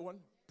that the right one?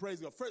 Praise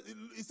God. First,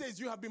 it says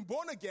you have been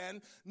born again,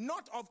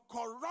 not of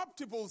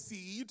corruptible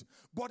seed,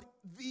 but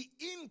the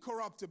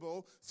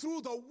incorruptible,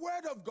 through the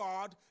word of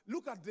God.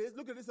 Look at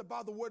this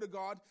about the word of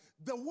God.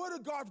 The word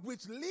of God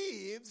which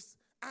lives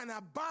and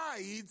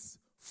abides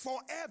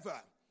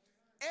forever.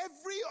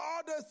 Every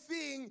other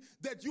thing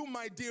that you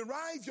might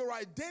derive your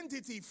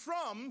identity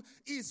from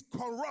is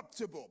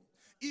corruptible.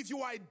 If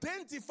you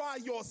identify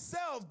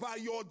yourself by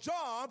your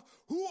job,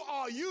 who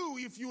are you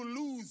if you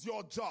lose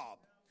your job?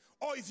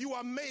 Or if you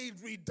are made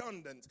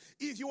redundant?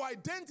 If you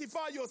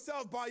identify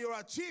yourself by your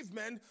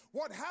achievement,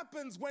 what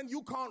happens when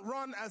you can't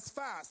run as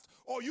fast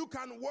or you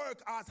can't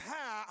work as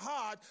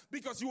hard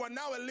because you are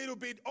now a little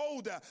bit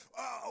older?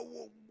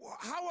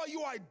 How are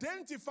you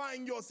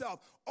identifying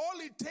yourself?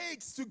 All it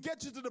takes to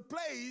get you to the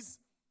place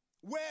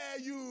where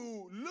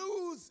you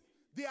lose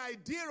the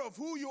idea of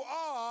who you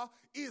are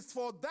is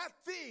for that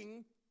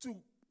thing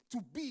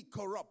to be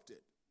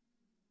corrupted.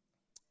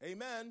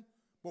 Amen.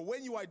 But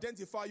when you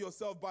identify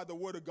yourself by the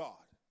word of God,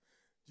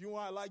 do you know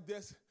why I like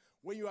this?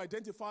 When you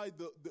identify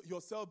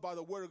yourself by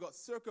the word of God,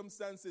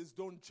 circumstances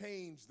don't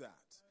change that.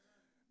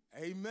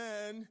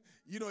 Amen.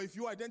 You know, if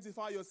you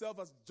identify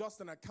yourself as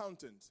just an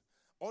accountant,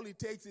 all it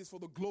takes is for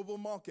the global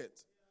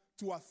market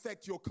to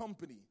affect your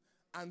company,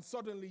 and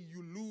suddenly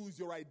you lose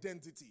your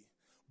identity.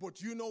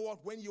 But you know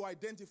what? When you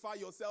identify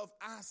yourself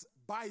as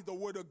by the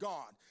word of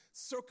God,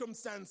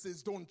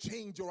 circumstances don't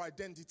change your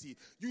identity.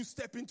 You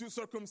step into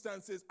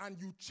circumstances and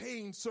you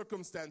change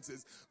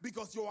circumstances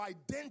because your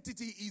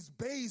identity is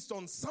based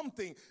on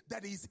something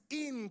that is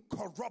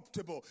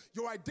incorruptible.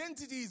 Your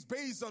identity is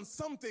based on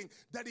something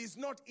that is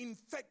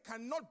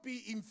cannot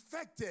be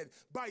infected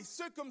by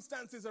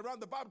circumstances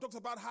around. The Bible talks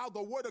about how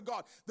the word of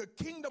God, the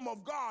kingdom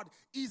of God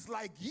is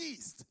like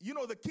yeast. You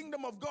know, the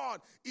kingdom of God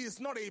is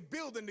not a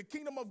building. The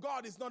kingdom of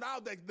God is not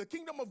out there. The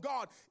kingdom of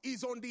God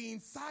is on the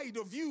inside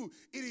of you.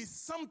 It is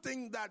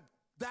something that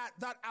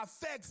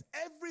affects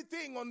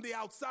everything on the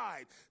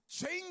outside.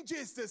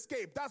 Changes the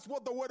scape. That's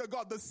what the word of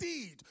God, the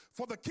seed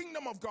for the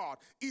kingdom of God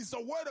is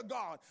the word of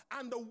God.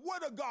 And the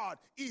word of God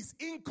is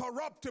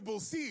incorruptible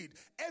seed.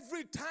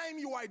 Every time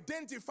you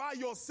identify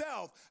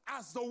yourself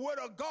as the word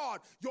of God,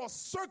 your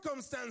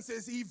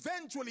circumstances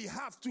eventually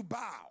have to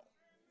bow.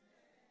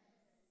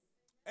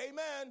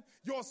 Amen.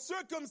 Your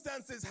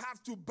circumstances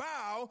have to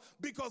bow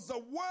because the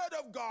word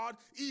of God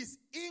is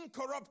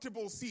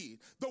incorruptible seed.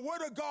 The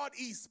word of God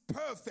is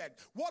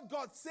perfect. What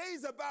God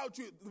says about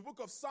you, the book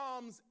of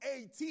Psalms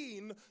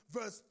 18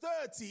 verse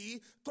 30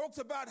 talks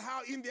about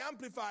how in the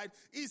Amplified,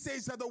 it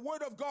says that the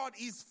word of God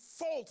is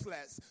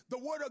faultless. The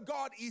word of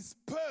God is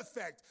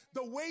perfect.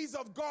 The ways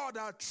of God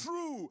are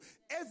true.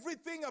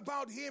 Everything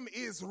about him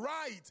is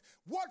right.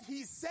 What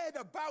he said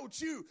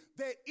about you,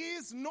 there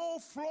is no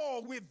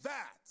flaw with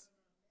that.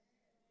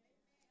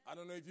 I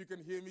don't know if you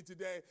can hear me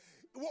today.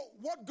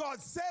 What God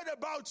said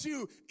about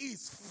you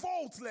is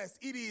faultless.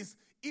 It is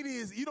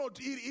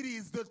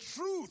the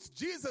truth.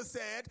 Jesus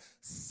said,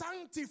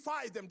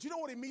 sanctify them. Do you know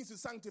what it means to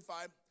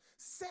sanctify?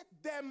 Set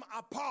them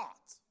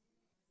apart.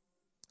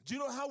 Do you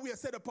know how we are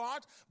set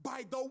apart?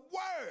 By the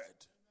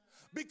word.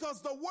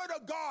 Because the word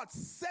of God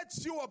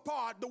sets you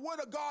apart. The word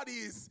of God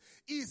is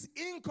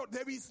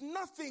there is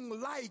nothing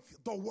like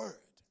the word.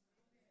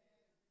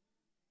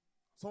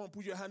 Someone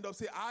put your hand up,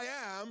 say, I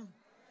am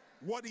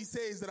what he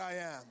says that I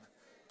am.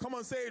 Come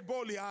on, say it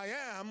boldly. I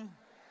am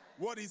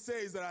what he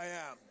says that I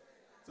am.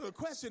 So the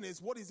question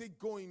is, what is it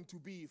going to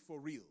be for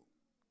real?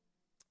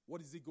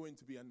 What is it going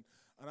to be? And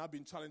I've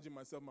been challenging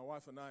myself, my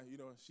wife and I, you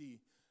know, she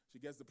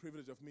gets the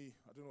privilege of me.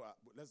 I don't know,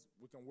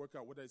 we can work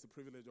out whether it's a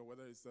privilege or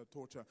whether it's a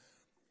torture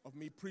of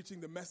me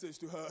preaching the message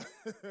to her.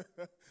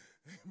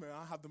 Amen.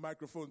 I have the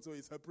microphone, so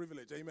it's her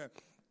privilege. Amen.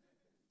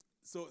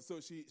 So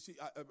she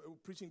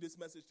preaching this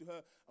message to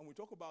her, and we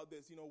talk about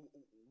this, you know,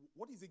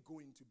 what is it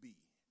going to be?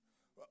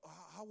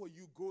 How are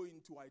you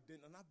going to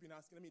identify? And I've been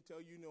asking, let me tell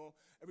you, you know,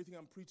 everything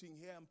I'm preaching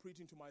here, I'm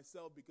preaching to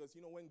myself because,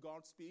 you know, when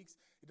God speaks,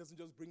 he doesn't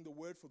just bring the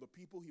word for the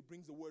people, he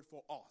brings the word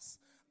for us.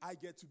 I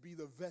get to be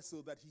the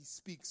vessel that he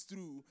speaks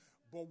through,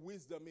 but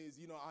wisdom is,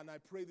 you know, and I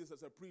pray this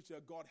as a preacher,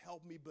 God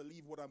help me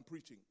believe what I'm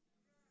preaching.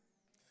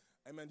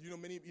 Amen.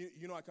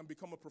 You know, I can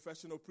become a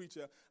professional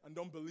preacher and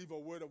don't believe a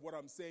word of what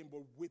I'm saying,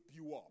 but whip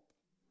you up.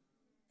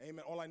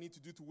 Amen. All I need to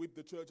do to whip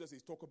the churches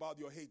is talk about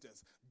your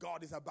haters.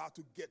 God is about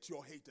to get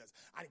your haters.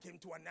 I came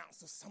to announce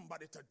to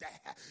somebody today,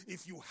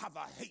 if you have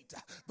a hater,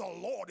 the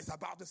Lord is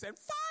about to send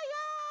fire.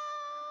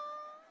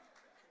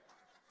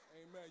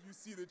 Amen. You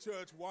see the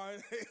church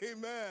whine,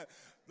 amen.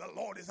 The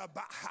Lord is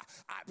about,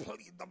 I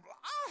plead the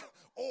blood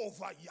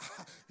over you.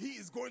 He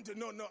is going to,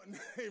 no,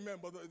 amen.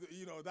 But,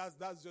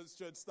 that's just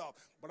church stuff.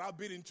 But I've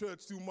been in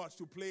church too much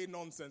to play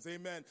nonsense,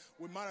 amen.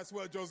 We might as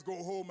well just go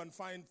home and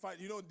find.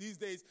 These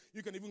days,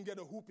 you can even get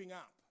a hooping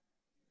app.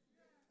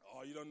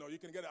 Oh, you don't know. You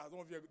can get it.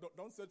 Some of you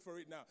don't search for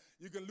it now.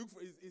 You can look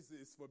for it.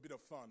 It's for a bit of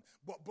fun.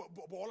 But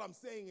all I'm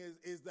saying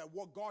is that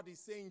what God is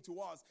saying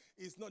to us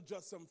is not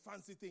just some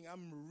fancy thing.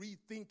 I'm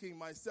rethinking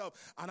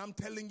myself, and I'm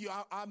telling you,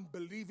 I'm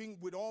believing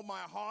with all my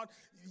heart.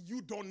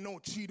 You don't know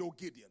Cheeto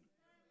Gideon.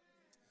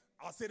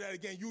 I'll say that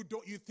again. You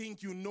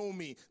think you know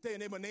me. Tell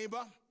your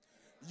neighbor.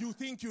 You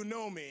think you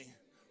know me,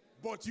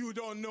 but you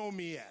don't know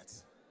me yet.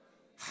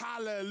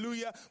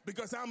 Hallelujah.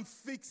 Because I'm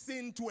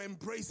fixing to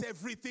embrace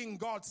everything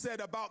God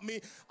said about me.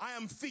 I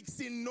am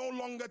fixing no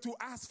longer to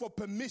ask for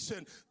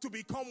permission to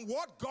become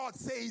what God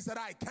says that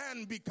I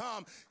can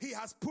become. He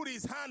has put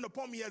his hand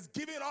upon me. He has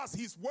given us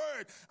his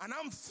word. And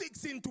I'm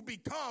fixing to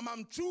become.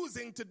 I'm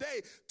choosing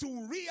today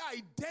to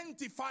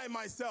re-identify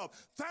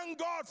myself. Thank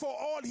God for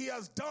all he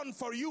has done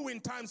for you in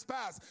times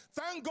past.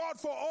 Thank God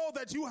for all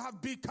that you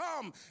have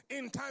become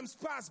in times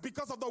past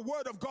because of the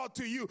word of God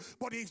to you.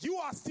 But if you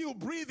are still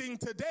breathing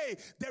today,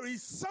 there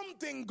is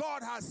something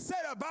God has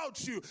said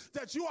about you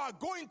that you are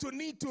going to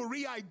need to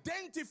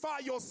re-identify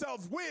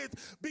yourself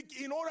with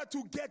in order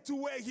to get to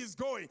where he's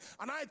going.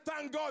 And I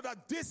thank God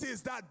that this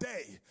is that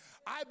day.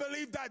 I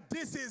believe that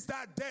this is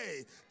that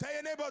day. Tell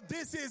your neighbor,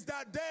 this is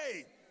that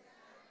day.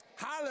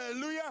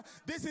 Hallelujah.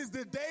 This is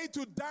the day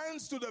to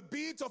dance to the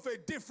beat of a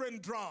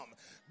different drum.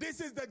 This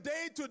is the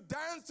day to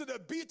dance to the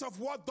beat of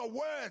what the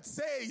word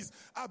says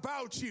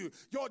about you.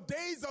 Your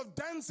days of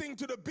dancing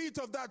to the beat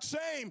of that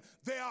shame,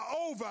 they are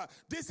over.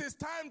 This is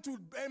time to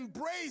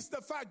embrace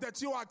the fact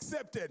that you are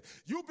accepted.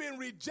 You've been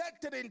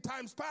rejected in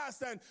times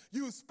past, and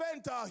you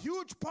spent a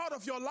huge part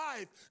of your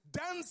life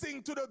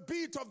dancing to the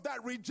beat of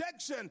that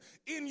rejection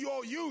in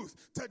your youth.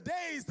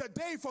 Today is the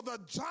day for the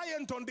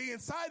giant on the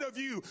inside of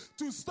you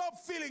to stop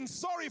feeling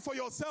sorry for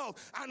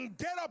yourself and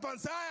get up and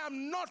say, I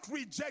am not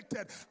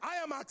rejected. I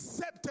am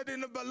accepted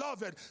in the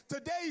beloved.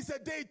 Today is a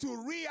day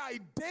to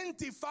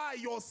re-identify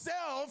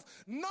yourself,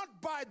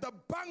 not by the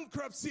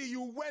bankruptcy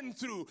you went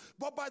through,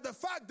 but by the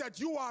fact that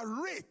you are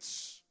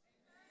rich.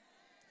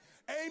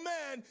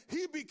 Amen.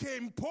 He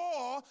became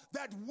poor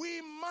that we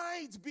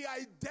might be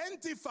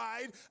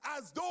identified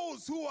as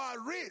those who are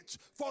rich.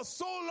 For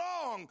so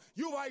long,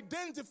 you've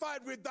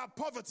identified with that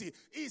poverty.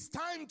 It's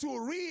time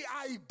to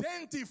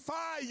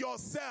re-identify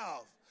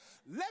yourself.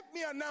 Let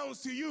me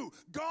announce to you,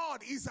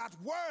 God is at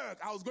work.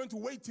 I was going to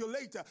wait till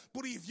later.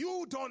 But if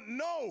you don't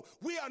know,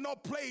 we are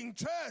not playing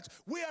church.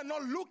 We are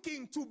not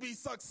looking to be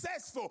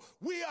successful.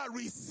 We are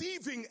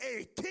receiving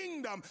a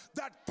kingdom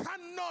that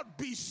cannot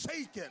be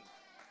shaken.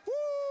 Woo!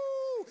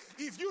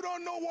 If you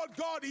don't know what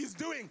God is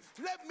doing,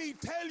 let me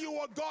tell you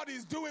what God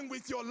is doing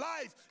with your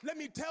life. Let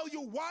me tell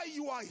you why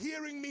you are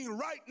hearing me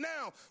right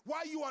now,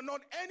 why you are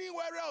not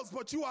anywhere else,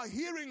 but you are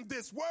hearing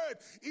this word.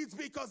 It's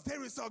because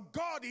there is a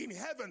God in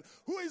heaven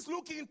who is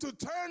looking to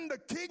turn the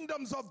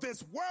kingdoms of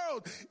this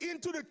world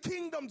into the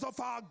kingdoms of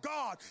our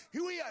God.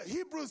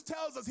 Hebrews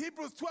tells us,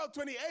 Hebrews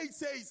 12:28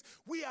 says,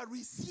 we are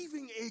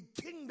receiving a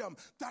kingdom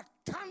that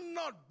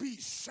cannot be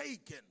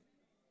shaken.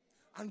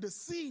 And the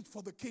seed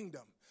for the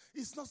kingdom,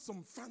 it's not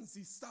some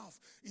fancy stuff.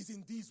 It's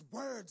in these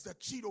words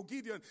that Cheeto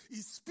Gideon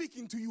is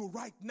speaking to you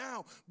right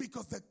now,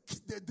 because the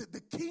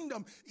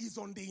kingdom is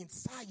on the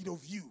inside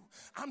of you.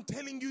 I'm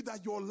telling you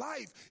that your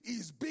life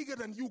is bigger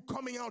than you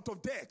coming out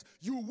of debt.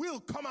 You will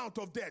come out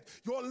of debt.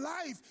 Your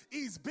life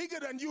is bigger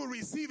than you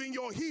receiving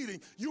your healing.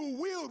 You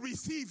will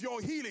receive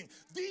your healing.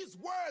 These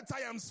words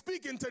I am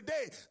speaking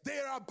today, they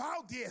are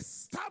about the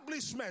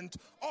establishment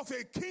of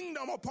a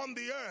kingdom upon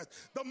the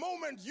earth. The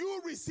moment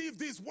you receive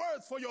these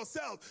words for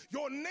yourself,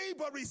 your neighbor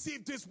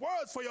received these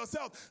words for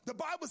yourself. The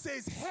Bible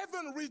says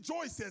heaven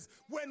rejoices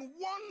when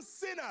one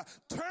sinner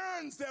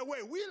turns their way.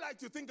 We like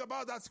to think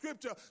about that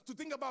scripture to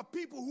think about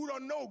people who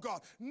don't know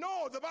God.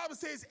 No, the Bible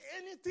says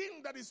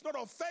anything that is not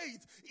of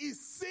faith is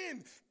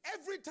sin.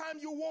 Every time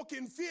you walk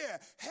in fear,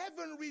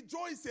 heaven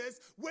rejoices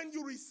when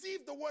you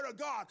receive the word of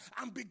God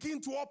and begin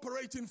to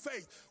operate in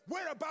faith.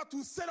 We're about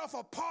to set off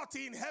a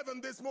party in heaven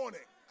this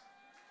morning.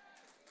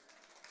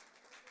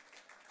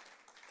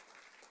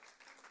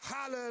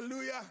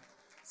 Hallelujah.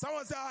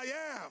 Someone say, I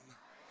am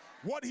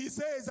what he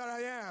says that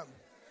I am.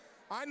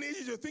 I need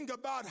you to think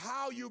about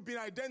how you've been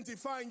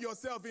identifying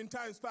yourself in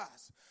times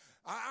past.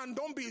 And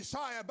don't be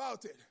shy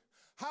about it.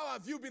 How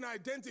have you been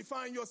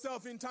identifying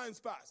yourself in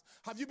times past?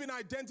 Have you been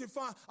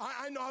identifying?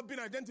 I know I've been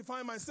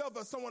identifying myself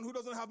as someone who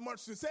doesn't have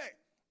much to say.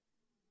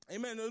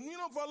 Amen.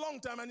 For a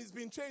long time, and it's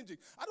been changing.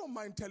 I don't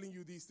mind telling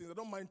you these things. I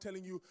don't mind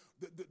telling you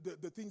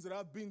the things that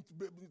I've been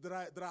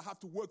that I have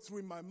to work through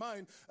in my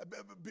mind,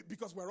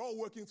 because we're all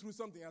working through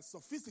something. As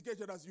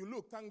sophisticated as you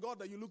look, thank God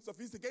that you look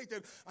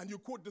sophisticated and you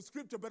quote the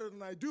scripture better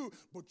than I do,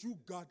 but you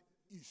got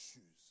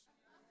issues.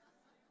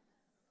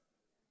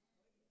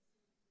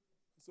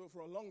 So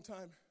for a long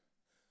time,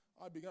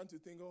 I began to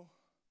think, oh,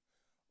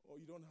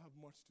 you don't have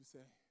much to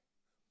say.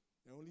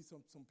 There are only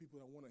some people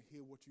that want to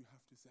hear what you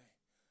have to say.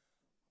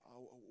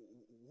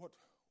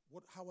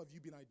 How have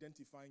you been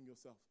identifying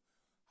yourself?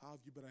 How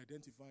have you been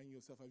identifying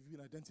yourself? Have you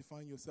been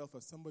identifying yourself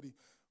as somebody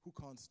who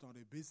can't start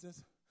a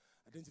business?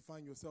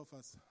 Identifying yourself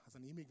as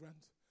an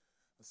immigrant?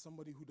 As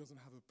somebody who doesn't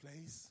have a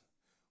place?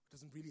 Who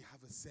doesn't really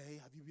have a say?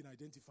 Have you been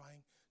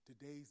identifying?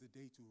 Today is the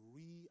day to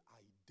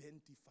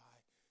re-identify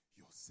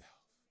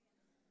yourself.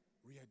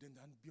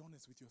 Re-identify and be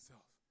honest with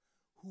yourself.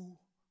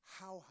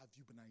 How have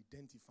you been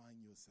identifying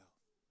yourself?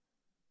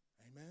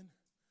 Amen?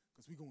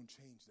 Because we're going to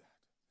change that.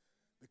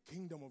 The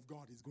kingdom of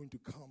God is going to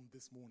come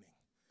this morning.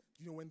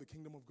 Do you know when the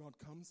kingdom of God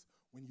comes?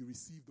 When you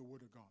receive the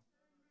word of God.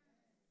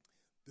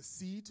 The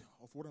seed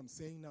of what I'm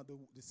saying now,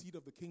 the seed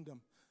of the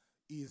kingdom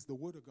is the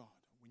word of God.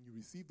 When you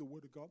receive the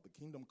word of God, the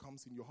kingdom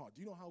comes in your heart.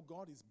 Do you know how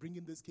God is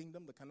bringing this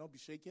kingdom that cannot be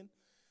shaken?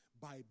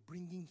 By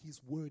bringing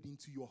his word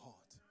into your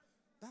heart.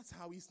 That's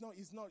how it's not,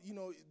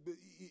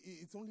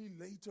 it's only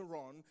later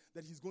on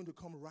that he's going to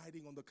come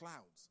riding on the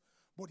clouds.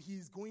 But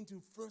he's going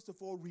to, first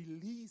of all,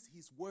 release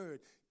his word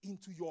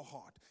into your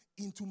heart,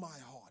 into my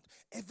heart.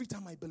 Every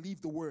time I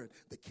believe the word,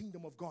 the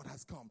kingdom of God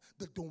has come.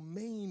 The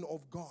domain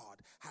of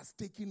God has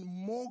taken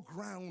more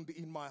ground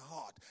in my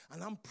heart.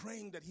 And I'm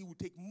praying that he will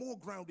take more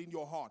ground in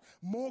your heart.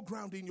 More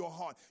ground in your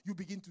heart. You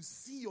begin to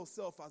see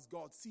yourself as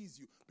God sees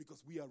you,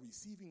 because we are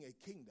receiving a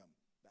kingdom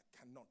that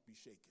cannot be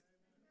shaken.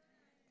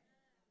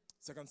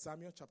 2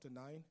 Samuel chapter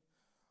 9.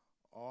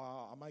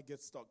 I might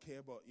get stuck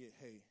here, but yeah,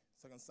 hey,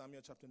 2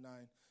 Samuel chapter 9.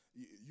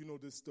 You know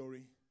this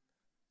story.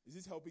 Is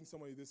this helping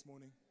somebody this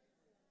morning?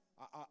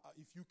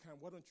 If you can,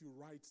 why don't you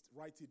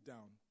write it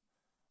down?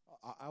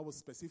 I was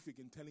specific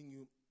in telling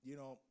you,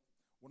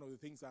 one of the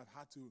things I've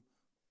had to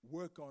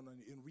work on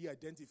in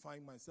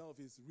re-identifying myself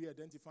is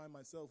re-identifying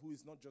myself who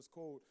is not just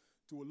called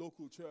to a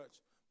local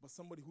church, but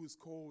somebody who is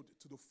called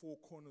to the four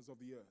corners of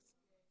the earth.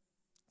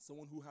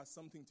 Someone who has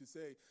something to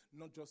say,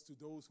 not just to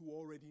those who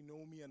already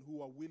know me and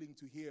who are willing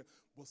to hear,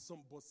 but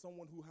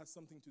someone who has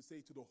something to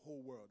say to the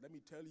whole world. Let me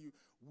tell you,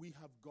 we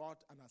have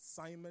got an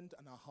assignment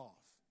and a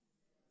half.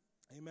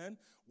 Amen?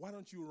 Why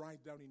don't you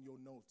write down in your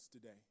notes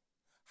today?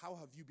 How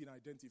have you been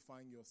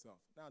identifying yourself?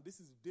 Now, this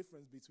is the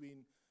difference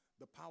between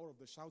the power of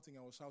the shouting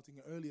I was shouting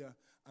earlier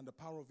and the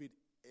power of it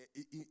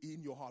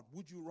in your heart.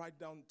 Would you write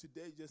down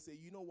today, just say,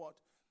 you know what?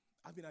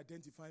 I've been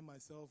identifying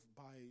myself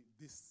by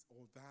this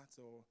or that,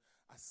 or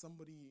as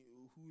somebody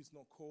who is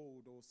not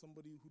called, or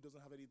somebody who doesn't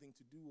have anything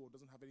to do or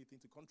doesn't have anything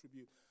to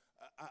contribute.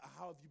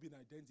 How have you been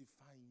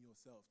identifying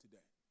yourself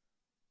today?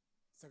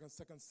 2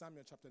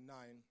 Samuel chapter 9.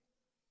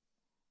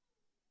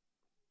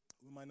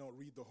 We might not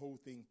read the whole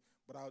thing,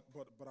 but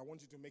I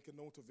want you to make a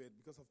note of it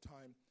because of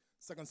time.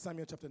 2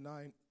 Samuel chapter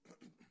 9.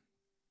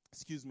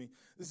 Excuse me.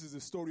 This is the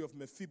story of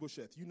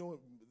Mephibosheth. You know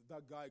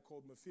that guy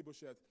called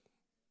Mephibosheth.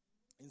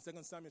 In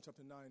 2 Samuel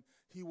chapter 9,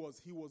 he was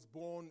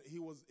born, he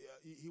was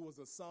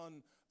a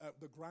son,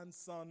 the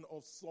grandson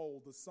of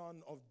Saul, the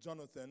son of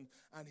Jonathan,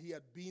 and he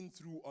had been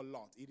through a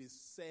lot. It is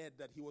said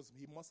that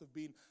he must have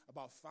been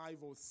about 5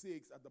 or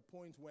 6 at the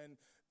point when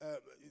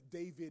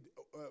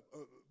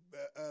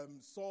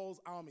Saul's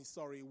army,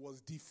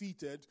 was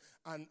defeated.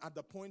 And at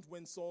the point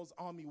when Saul's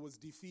army was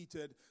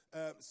defeated,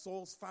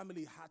 Saul's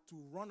family had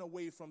to run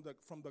away from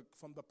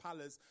the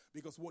palace,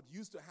 because what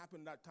used to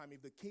happen that time,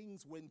 if the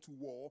kings went to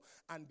war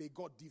and they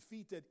got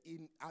defeated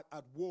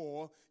at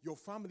war, your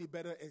family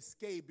better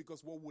escape,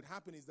 because what would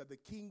happen is that the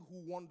king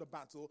who won the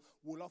battle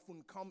will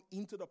often come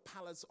into the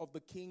palace of the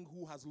king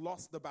who has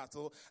lost the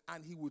battle,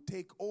 and he will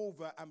take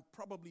over and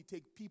probably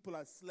take people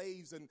as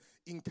slaves and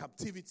in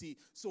captivity.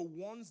 So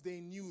once they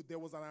knew there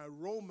was an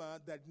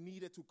aroma that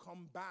needed to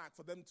come back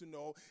for them to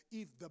know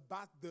if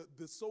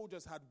the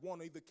soldiers had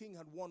won, or if the king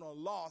had won or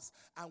lost,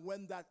 and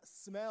when that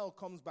smell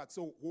comes back.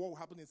 So what will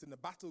happen is, in the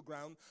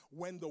battleground,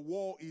 when the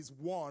war is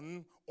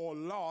won or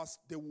lost,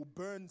 they will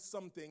burn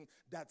something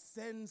that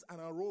sends an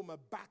aroma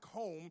back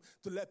home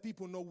to let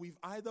people know we've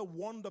either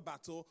won the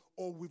battle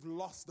or we've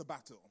lost the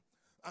battle.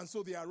 And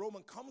so the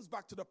aroma comes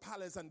back to the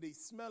palace, and they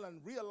smell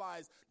and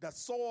realize that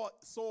Saul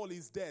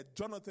is dead,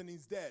 Jonathan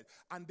is dead,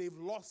 and they've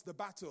lost the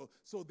battle.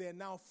 So they're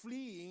now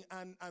fleeing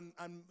and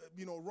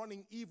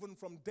running even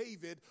from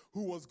David,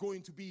 who was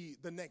going to be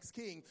the next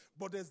king.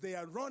 But as they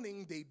are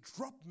running, they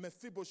drop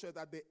Mephibosheth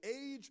at the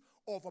age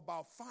of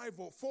about 4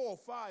 or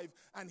 5,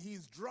 and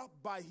he's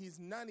dropped by his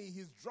nanny.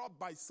 He's dropped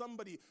by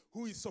somebody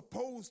who is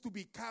supposed to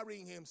be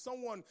carrying him.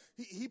 Someone,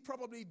 he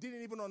probably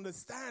didn't even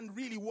understand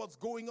really what's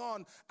going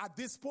on at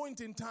this point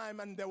in time,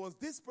 and there was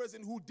this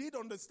person who did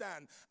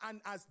understand.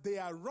 And as they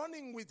are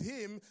running with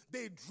him,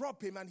 they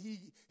drop him, and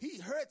he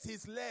hurts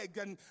his leg,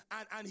 and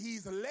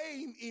he's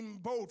lame in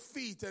both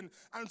feet, and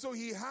so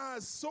he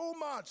has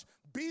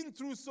been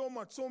through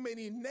so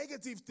many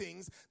negative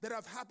things that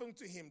have happened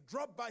to him,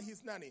 dropped by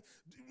his nanny.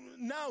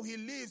 Now he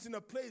lives in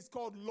a place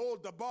called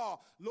Lo-Debar.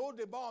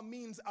 Lo-Debar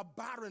means a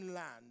barren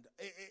land,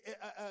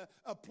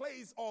 a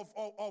place of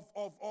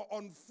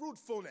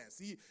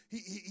unfruitfulness.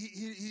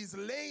 He's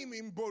lame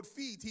in both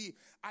feet. He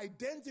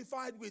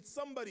identified with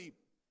somebody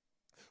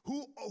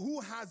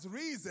who has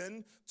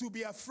reason to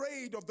be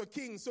afraid of the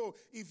king. So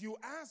if you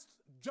ask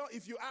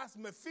if you ask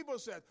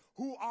Mephibosheth,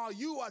 who are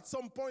you at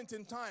some point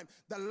in time,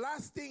 the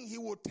last thing he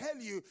will tell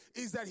you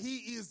is that he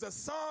is the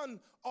son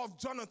of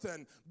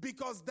Jonathan,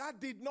 because that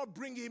did not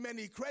bring him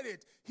any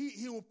credit.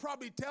 He will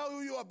probably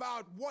tell you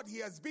about what he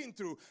has been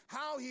through,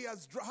 how he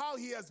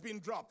has been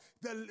dropped,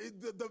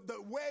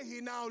 the where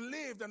he now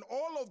lived, and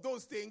all of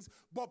those things,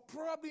 but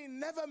probably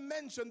never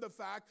mention the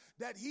fact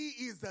that he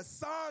is the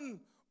son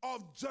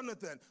of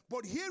Jonathan.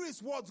 But here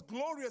is what's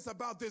glorious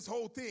about this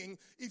whole thing.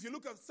 If you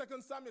look at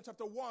 2 Samuel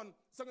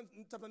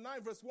chapter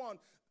 9 verse 1,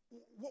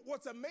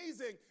 what's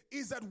amazing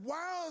is that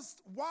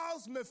whilst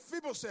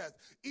Mephibosheth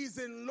is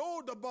in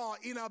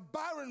Lodabar, in a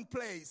barren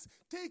place,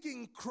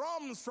 taking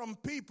crumbs from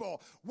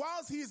people,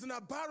 whilst he's in a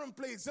barren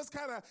place, just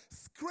kind of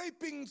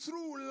scraping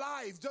through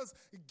life, just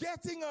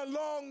getting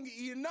along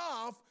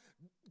enough,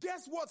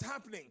 guess what's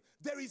happening?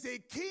 There is a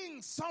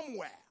king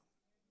somewhere.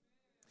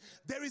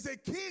 There is a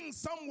king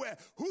somewhere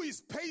who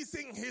is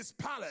pacing his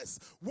palace,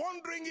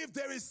 wondering if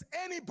there is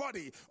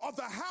anybody of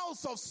the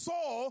house of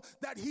Saul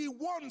that he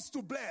wants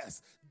to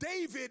bless.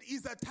 David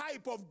is a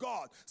type of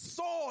God.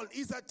 Saul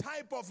is a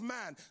type of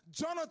man.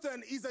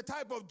 Jonathan is a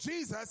type of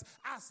Jesus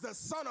as the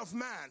Son of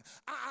Man.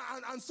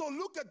 And so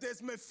look at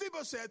this.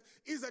 Mephibosheth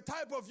is a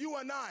type of you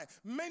and I.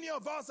 Many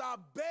of us are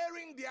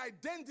bearing the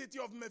identity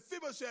of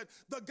Mephibosheth,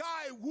 the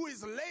guy who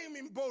is lame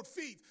in both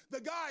feet,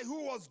 the guy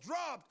who was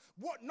dropped,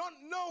 not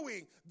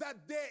knowing that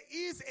there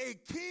is a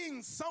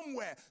king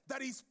somewhere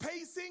that is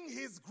pacing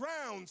his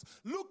grounds,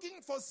 looking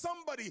for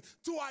somebody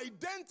to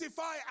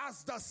identify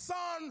as the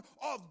son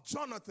of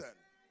Jonathan.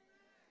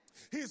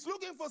 He's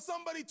looking for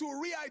somebody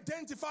to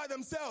re-identify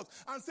themselves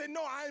and say,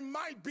 no, I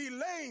might be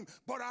lame,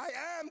 but I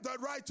am the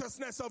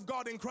righteousness of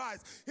God in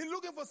Christ. He's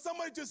looking for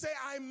somebody to say,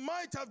 I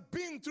might have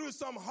been through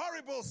some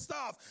horrible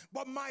stuff,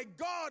 but my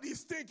God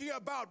is thinking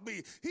about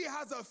me. He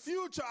has a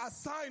future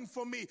assigned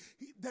for me.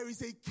 There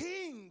is a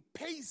king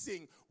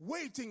pacing,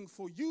 waiting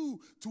for you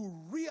to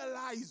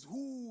realize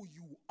who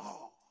you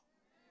are.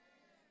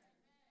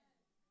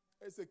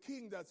 It's a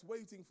king that's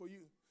waiting for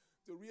you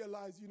to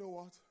realize, you know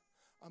what?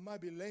 I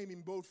might be lame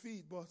in both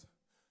feet,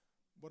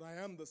 but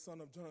I am the son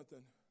of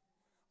Jonathan.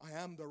 I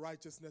am the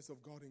righteousness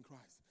of God in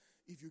Christ.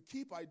 If you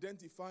keep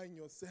identifying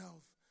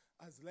yourself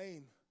as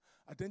lame,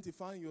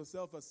 identifying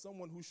yourself as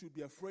someone who should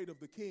be afraid of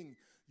the king,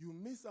 you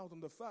miss out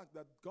on the fact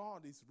that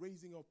God is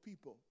raising up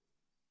people,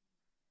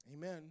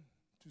 amen,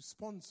 to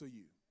sponsor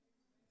you.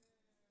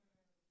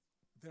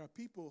 There are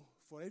people,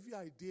 for every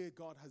idea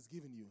God has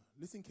given you,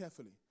 listen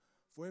carefully,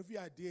 for every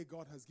idea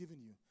God has given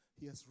you,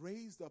 he has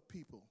raised up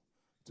people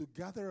to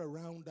gather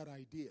around that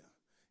idea.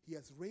 He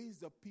has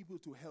raised up people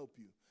to help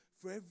you.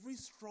 For every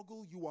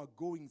struggle you are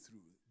going through,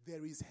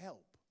 there is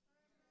help.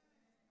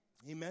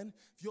 Amen.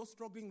 If you're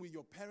struggling with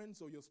your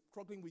parents, or you're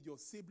struggling with your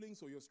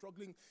siblings, or you're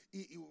struggling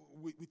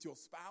with your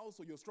spouse,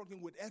 or you're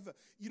struggling with whatever,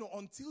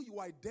 until you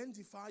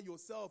identify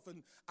yourself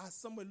and ask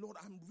someone, Lord,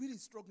 I'm really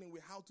struggling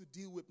with how to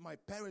deal with my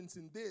parents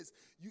in this.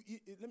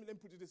 Let me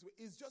put it this way.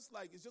 It's just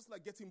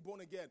like getting born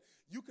again.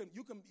 You can,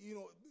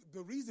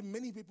 the reason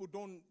many people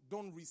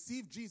don't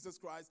receive Jesus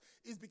Christ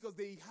is because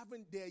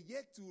they're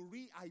yet to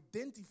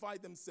re-identify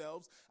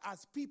themselves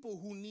as people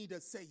who need a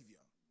Savior.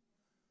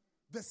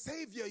 The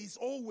Savior is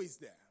always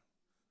there.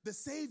 The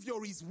Savior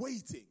is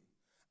waiting.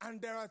 And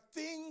there are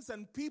things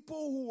and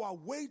people who are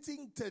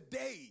waiting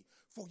today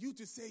for you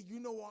to say,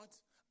 you know what?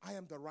 I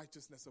am the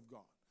righteousness of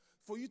God.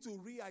 For you to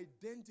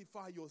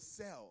re-identify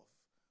yourself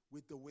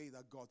with the way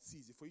that God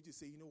sees it. For you to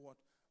say, you know what?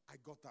 I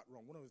got that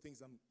wrong. One of the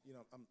things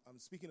I'm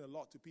speaking a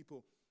lot to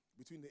people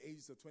between the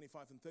ages of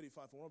 25 and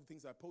 35. And one of the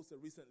things I posted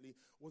recently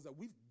was that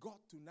we've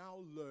got to now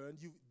learn,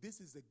 this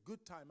is a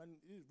good time, and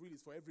it really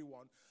is for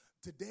everyone.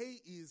 Today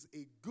is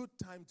a good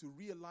time to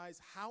realize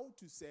how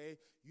to say,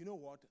 you know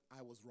what,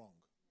 I was wrong.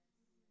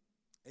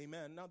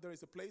 Amen. Now there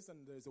is a place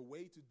and there is a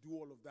way to do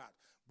all of that.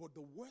 But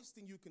the worst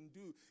thing you can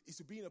do is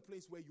to be in a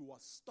place where you are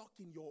stuck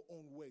in your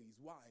own ways.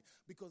 Why?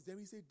 Because there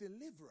is a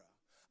deliverer.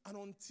 And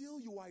until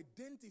you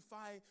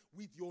identify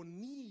with your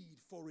need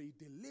for a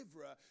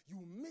deliverer,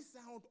 you miss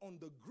out on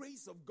the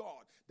grace of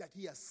God that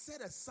he has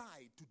set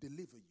aside to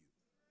deliver you.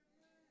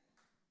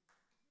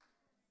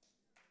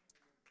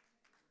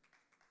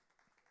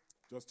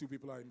 Just two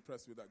people are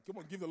impressed with that. Come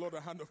on, give the Lord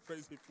a hand of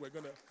praise if we're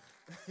going to.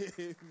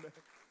 Amen.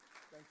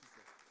 Thank you,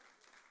 sir.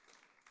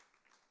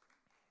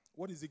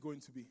 What is it going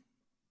to be?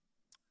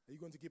 Are you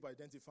going to keep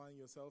identifying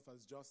yourself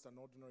as just an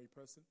ordinary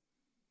person?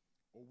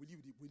 Or will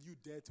you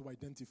dare to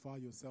identify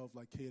yourself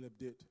like Caleb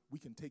did? We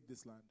can take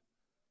this land.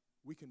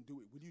 We can do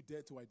it. Will you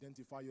dare to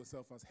identify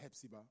yourself as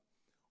Hephzibah?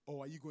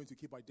 Or are you going to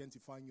keep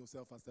identifying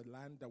yourself as the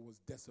land that was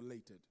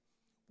desolated?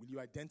 Will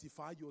you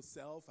identify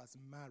yourself as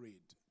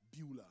married,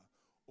 Beulah?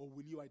 Or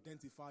will you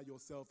identify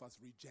yourself as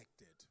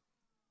rejected?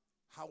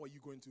 How are you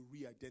going to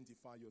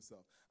re-identify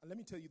yourself? And let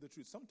me tell you the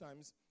truth.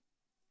 Sometimes,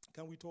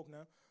 can we talk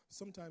now?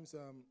 Sometimes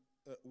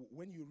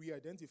when you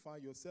re-identify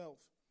yourself,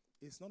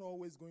 it's not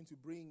always going to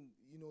bring,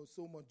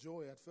 so much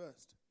joy at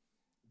first.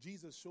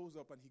 Jesus shows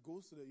up and he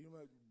goes to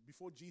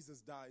before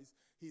Jesus dies,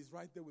 he's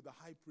right there with the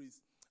high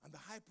priest. And the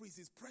high priest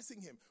is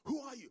pressing him. Who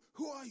are you?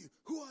 Who are you?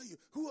 Who are you?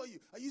 Who are you?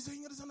 Are you saying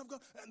you're the Son of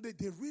God? And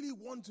they really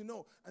want to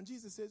know. And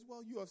Jesus says,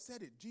 well, you have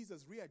said it.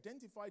 Jesus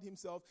re-identified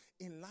himself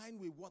in line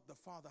with what the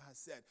Father has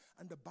said.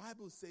 And the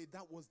Bible says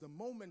that was the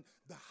moment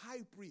the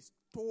high priest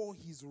tore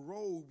his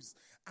robes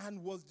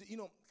and was,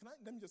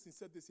 let me just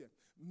insert this here.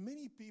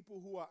 Many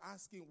people who are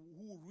asking,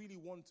 who really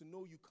want to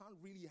know you, can't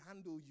really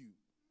handle you.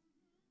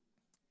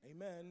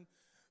 Amen.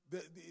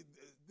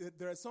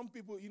 There are some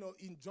people,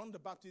 in John the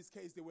Baptist's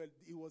case,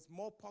 it was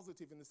more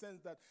positive in the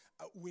sense that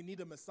we need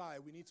a Messiah.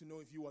 We need to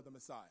know if you are the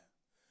Messiah.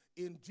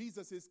 In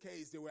Jesus'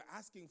 case, they were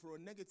asking for a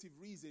negative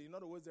reason. In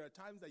other words, there are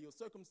times that your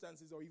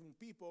circumstances or even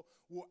people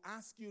will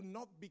ask you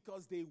not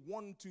because they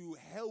want to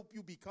help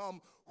you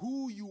become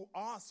who you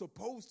are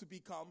supposed to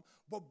become,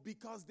 but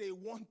because they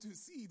want to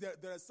see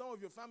that there are some of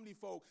your family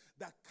folk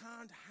that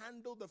can't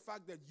handle the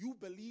fact that you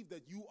believe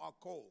that you are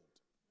called.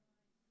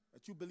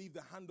 That you believe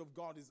the hand of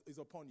God is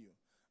upon you.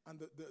 And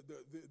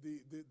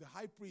the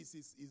high priest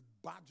is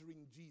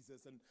badgering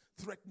Jesus and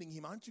threatening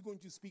him. Aren't you going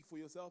to speak for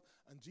yourself?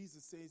 And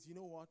Jesus says, you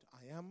know what?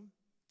 I am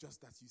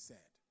just as you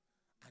said.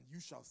 And you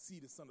shall see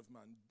the Son of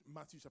Man.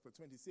 Matthew chapter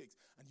 26.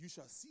 And you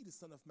shall see the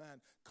Son of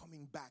Man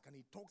coming back. And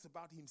he talks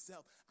about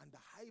himself. And the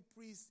high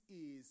priest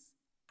is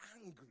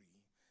angry.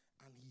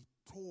 And he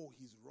tore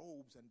his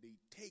robes, and they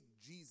take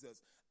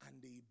Jesus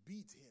and they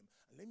beat him.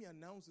 And let me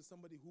announce to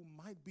somebody who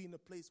might be in a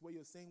place where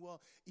you're saying,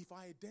 well, if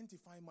I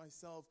identify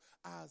myself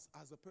as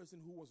a person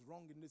who was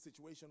wrong in this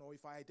situation, or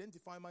if I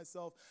identify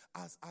myself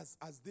as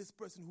this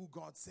person who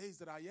God says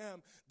that I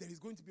am, there is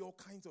going to be all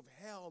kinds of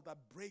hell that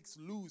breaks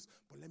loose.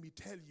 But let me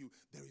tell you,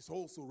 there is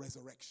also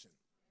resurrection.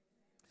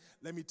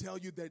 Let me tell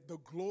you that the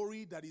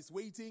glory that is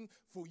waiting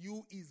for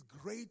you is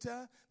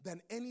greater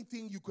than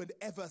anything you could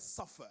ever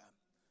suffer.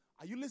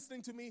 Are you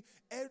listening to me?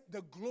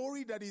 The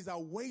glory that is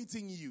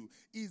awaiting you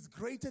is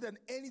greater than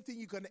anything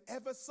you can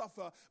ever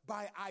suffer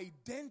by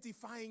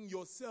identifying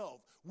yourself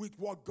with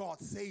what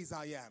God says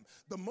I am.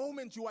 The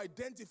moment you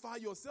identify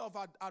yourself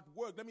at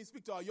work, let me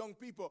speak to our young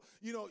people,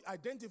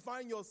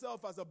 identifying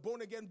yourself as a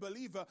born-again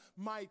believer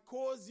might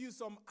cause you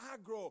some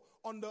aggro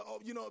on the,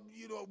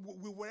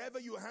 wherever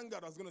you hang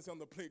out. I was going to say on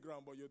the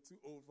playground, but you're too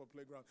old for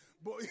playground.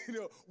 But,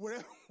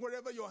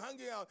 wherever you're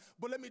hanging out.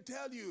 But let me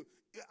tell you,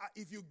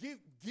 if you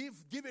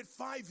give it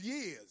 5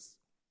 years,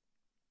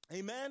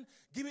 amen,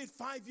 give it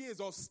 5 years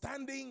of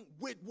standing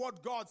with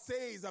what God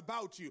says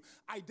about you,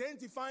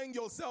 identifying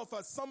yourself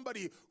as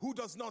somebody who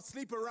does not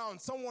sleep around,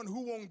 someone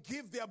who won't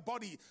give their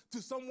body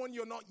to someone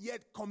you're not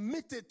yet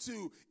committed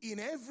to in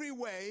every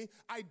way,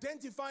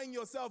 identifying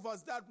yourself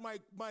as that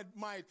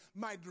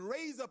might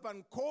raise up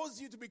and cause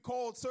you to be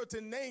called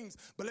certain names.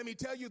 But let me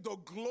tell you, the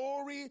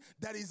glory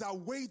that is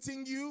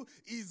awaiting you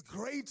is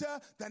greater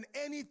than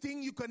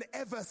anything you can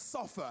ever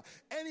suffer,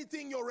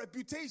 anything your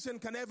reputation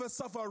can ever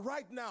suffer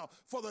right now.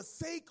 For the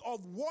sake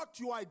of what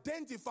you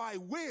identify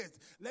with,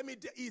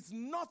 it's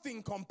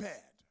nothing compared.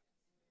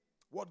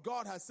 What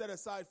God has set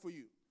aside for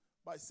you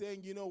by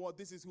saying, you know what,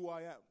 this is who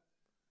I am.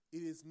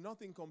 It is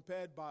nothing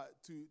compared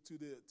to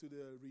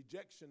the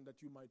rejection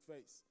that you might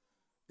face.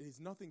 It is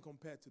nothing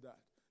compared to that.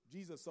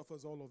 Jesus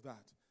suffers all of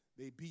that.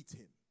 They beat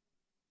him.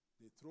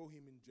 They throw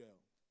him in jail.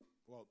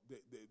 Well, they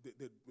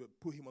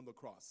put him on the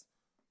cross,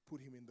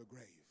 put him in the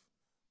grave.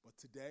 But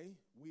today,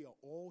 we are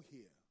all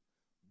here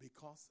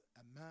because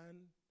a man,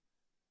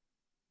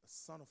 a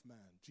Son of Man,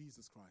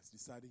 Jesus Christ,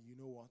 decided, you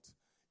know what?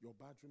 You're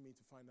badgering me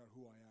to find out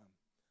who I am.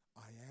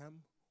 I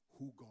am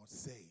who God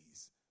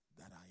says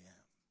that I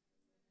am.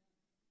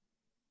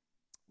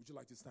 Would you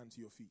like to stand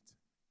to your feet?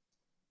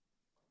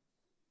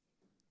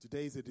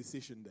 Today is a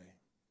decision day.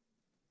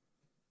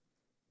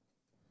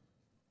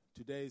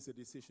 Today is a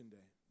decision day.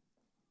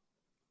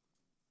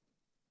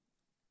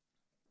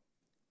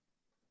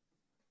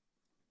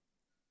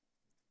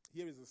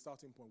 Here is the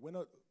starting point. We're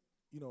not,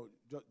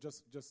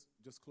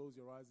 just close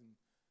your eyes and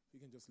you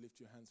can just lift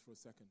your hands for a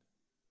second.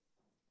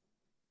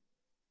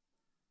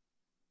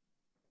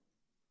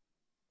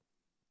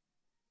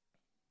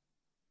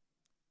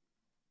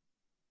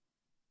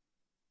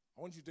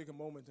 I want you to take a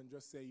moment and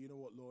just say, you know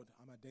what, Lord,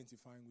 I'm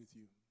identifying with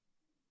you.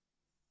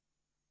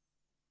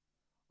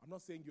 I'm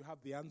not saying you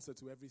have the answer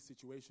to every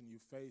situation you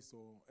face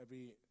or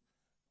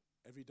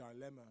every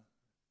dilemma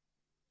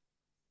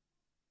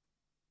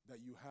that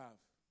you have.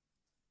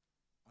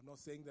 I'm not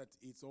saying that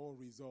it's all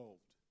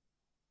resolved.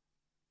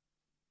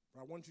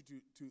 But I want you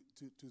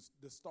to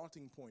the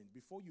starting point,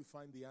 before you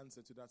find the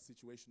answer to that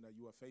situation that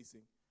you are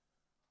facing,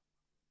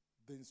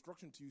 the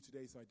instruction to you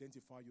today is to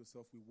identify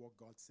yourself with what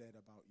God said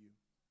about you.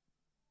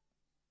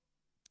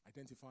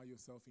 Identify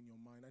yourself in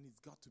your mind, and it's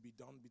got to be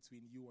done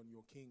between you and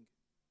your King.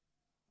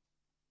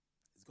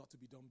 It's got to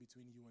be done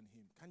between you and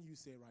him. Can you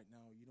say right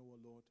now, you know what,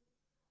 Lord?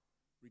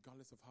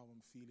 Regardless of how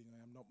I'm feeling,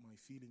 I am not my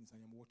feelings, I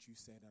am what you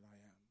said that I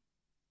am.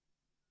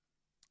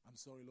 I'm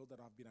sorry, Lord,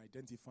 that I've been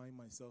identifying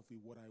myself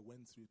with what I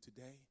went through.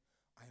 Today,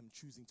 I am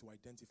choosing to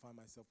identify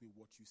myself with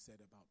what you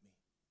said about me.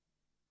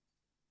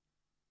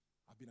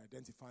 I've been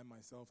identifying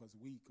myself as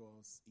weak or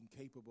as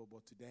incapable,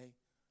 but today,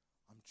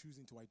 I'm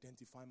choosing to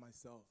identify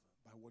myself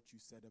by what you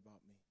said about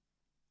me.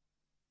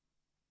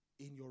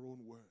 in your own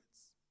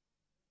words.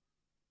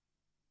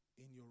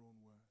 In your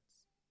own words.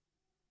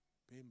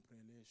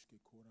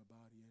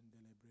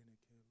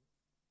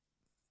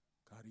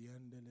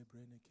 Kariendele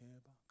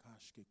brenekeba,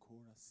 kashke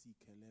kora si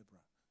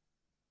kelebra.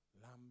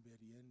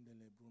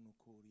 Lamberiendele bruno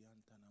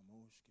korianta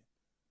namoshke.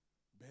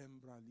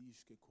 Bembra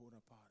lishke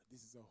kora par.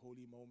 This is a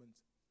holy moment.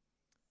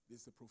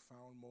 This is a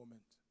profound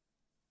moment.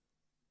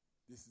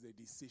 This is a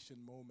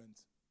decision moment.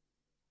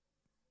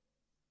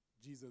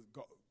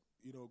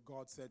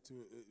 God said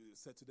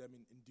to them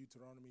in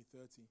Deuteronomy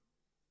 30,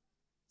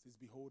 says,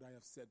 behold, I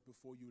have set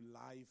before you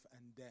life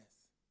and death.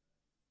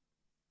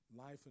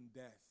 Life and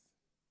death.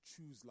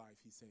 Choose life,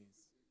 he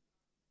says.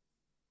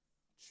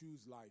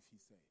 Choose life, he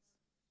says.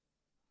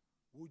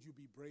 Would you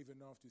be brave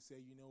enough to say,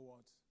 you know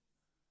what?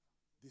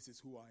 This is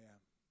who I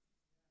am.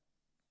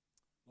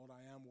 Lord,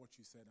 I am what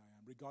you said I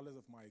am, regardless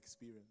of my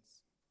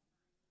experience.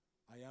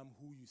 I am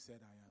who you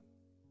said I am.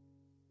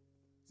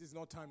 This is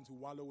not time to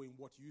wallow in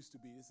what used to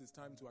be. This is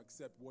time to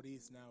accept what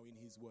is now in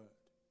his word.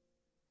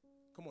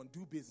 Come on,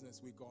 do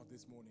business with God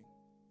this morning.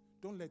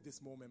 Don't let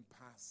this moment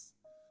pass.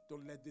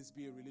 Don't let this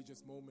be a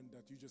religious moment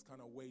that you just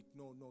kind of wait.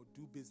 No,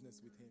 do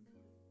business with him.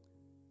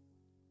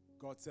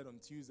 God said on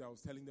Tuesday, I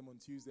was telling them on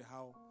Tuesday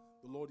how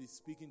the Lord is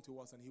speaking to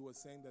us, and he was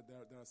saying that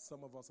there are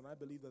some of us, and I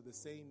believe that the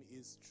same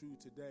is true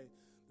today.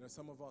 There are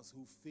some of us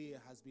who fear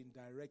has been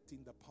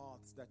directing the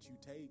paths that you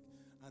take,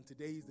 and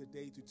today is the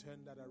day to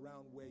turn that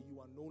around, where you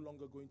are no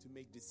longer going to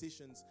make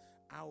decisions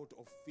out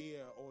of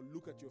fear or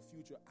look at your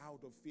future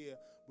out of fear,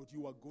 but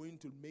you are going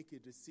to make a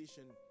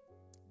decision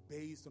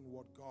based on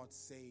what God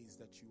says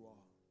that you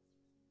are.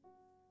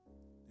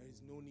 There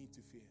is no need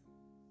to fear.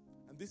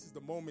 And this is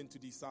the moment to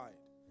decide.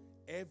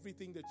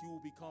 Everything that you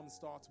will become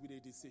starts with a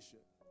decision.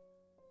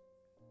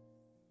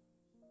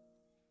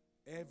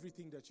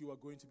 Everything that you are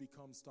going to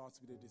become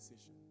starts with a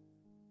decision.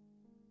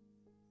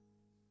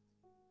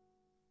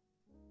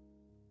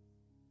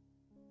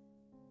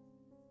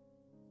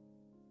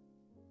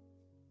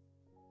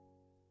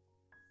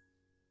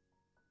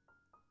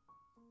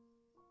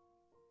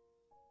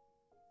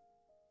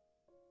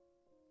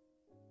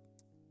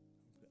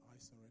 I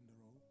surrender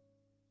all.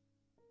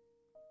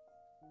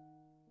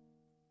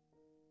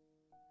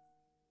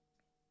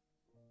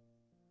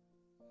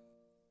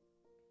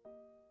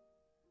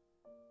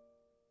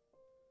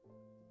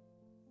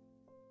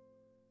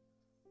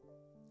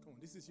 Come on,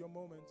 this is your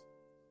moment.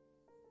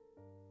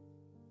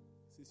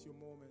 This is your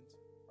moment.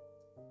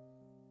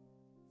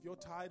 If you're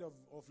tired of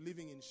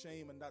living in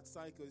shame and that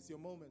cycle, it's your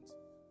moment.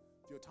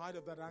 If you're tired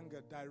of that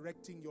anger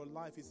directing your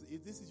life,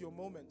 this is your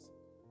moment.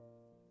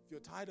 If you're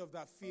tired of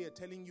that fear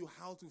telling you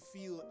how to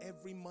feel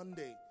every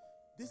Monday,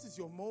 this is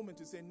your moment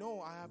to say,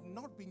 no, I have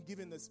not been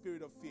given the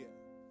spirit of fear.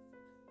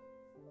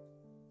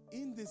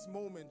 In this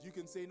moment, you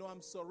can say, no,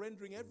 I'm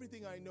surrendering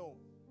everything I know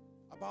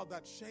about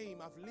that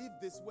shame. I've lived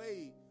this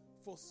way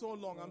for so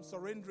long. I'm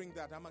surrendering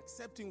that. I'm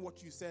accepting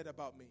what you said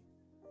about me.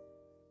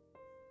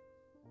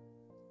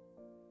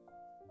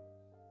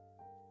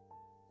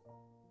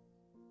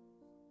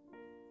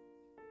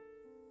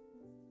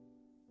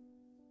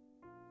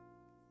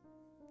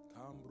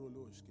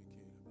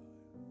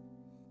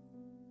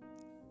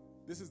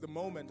 This is the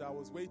moment I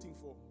was waiting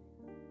for.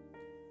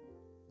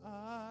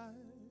 I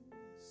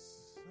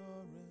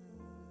surrender.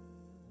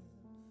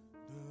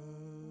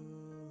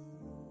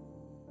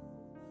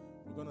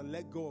 We're going to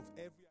let go of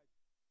every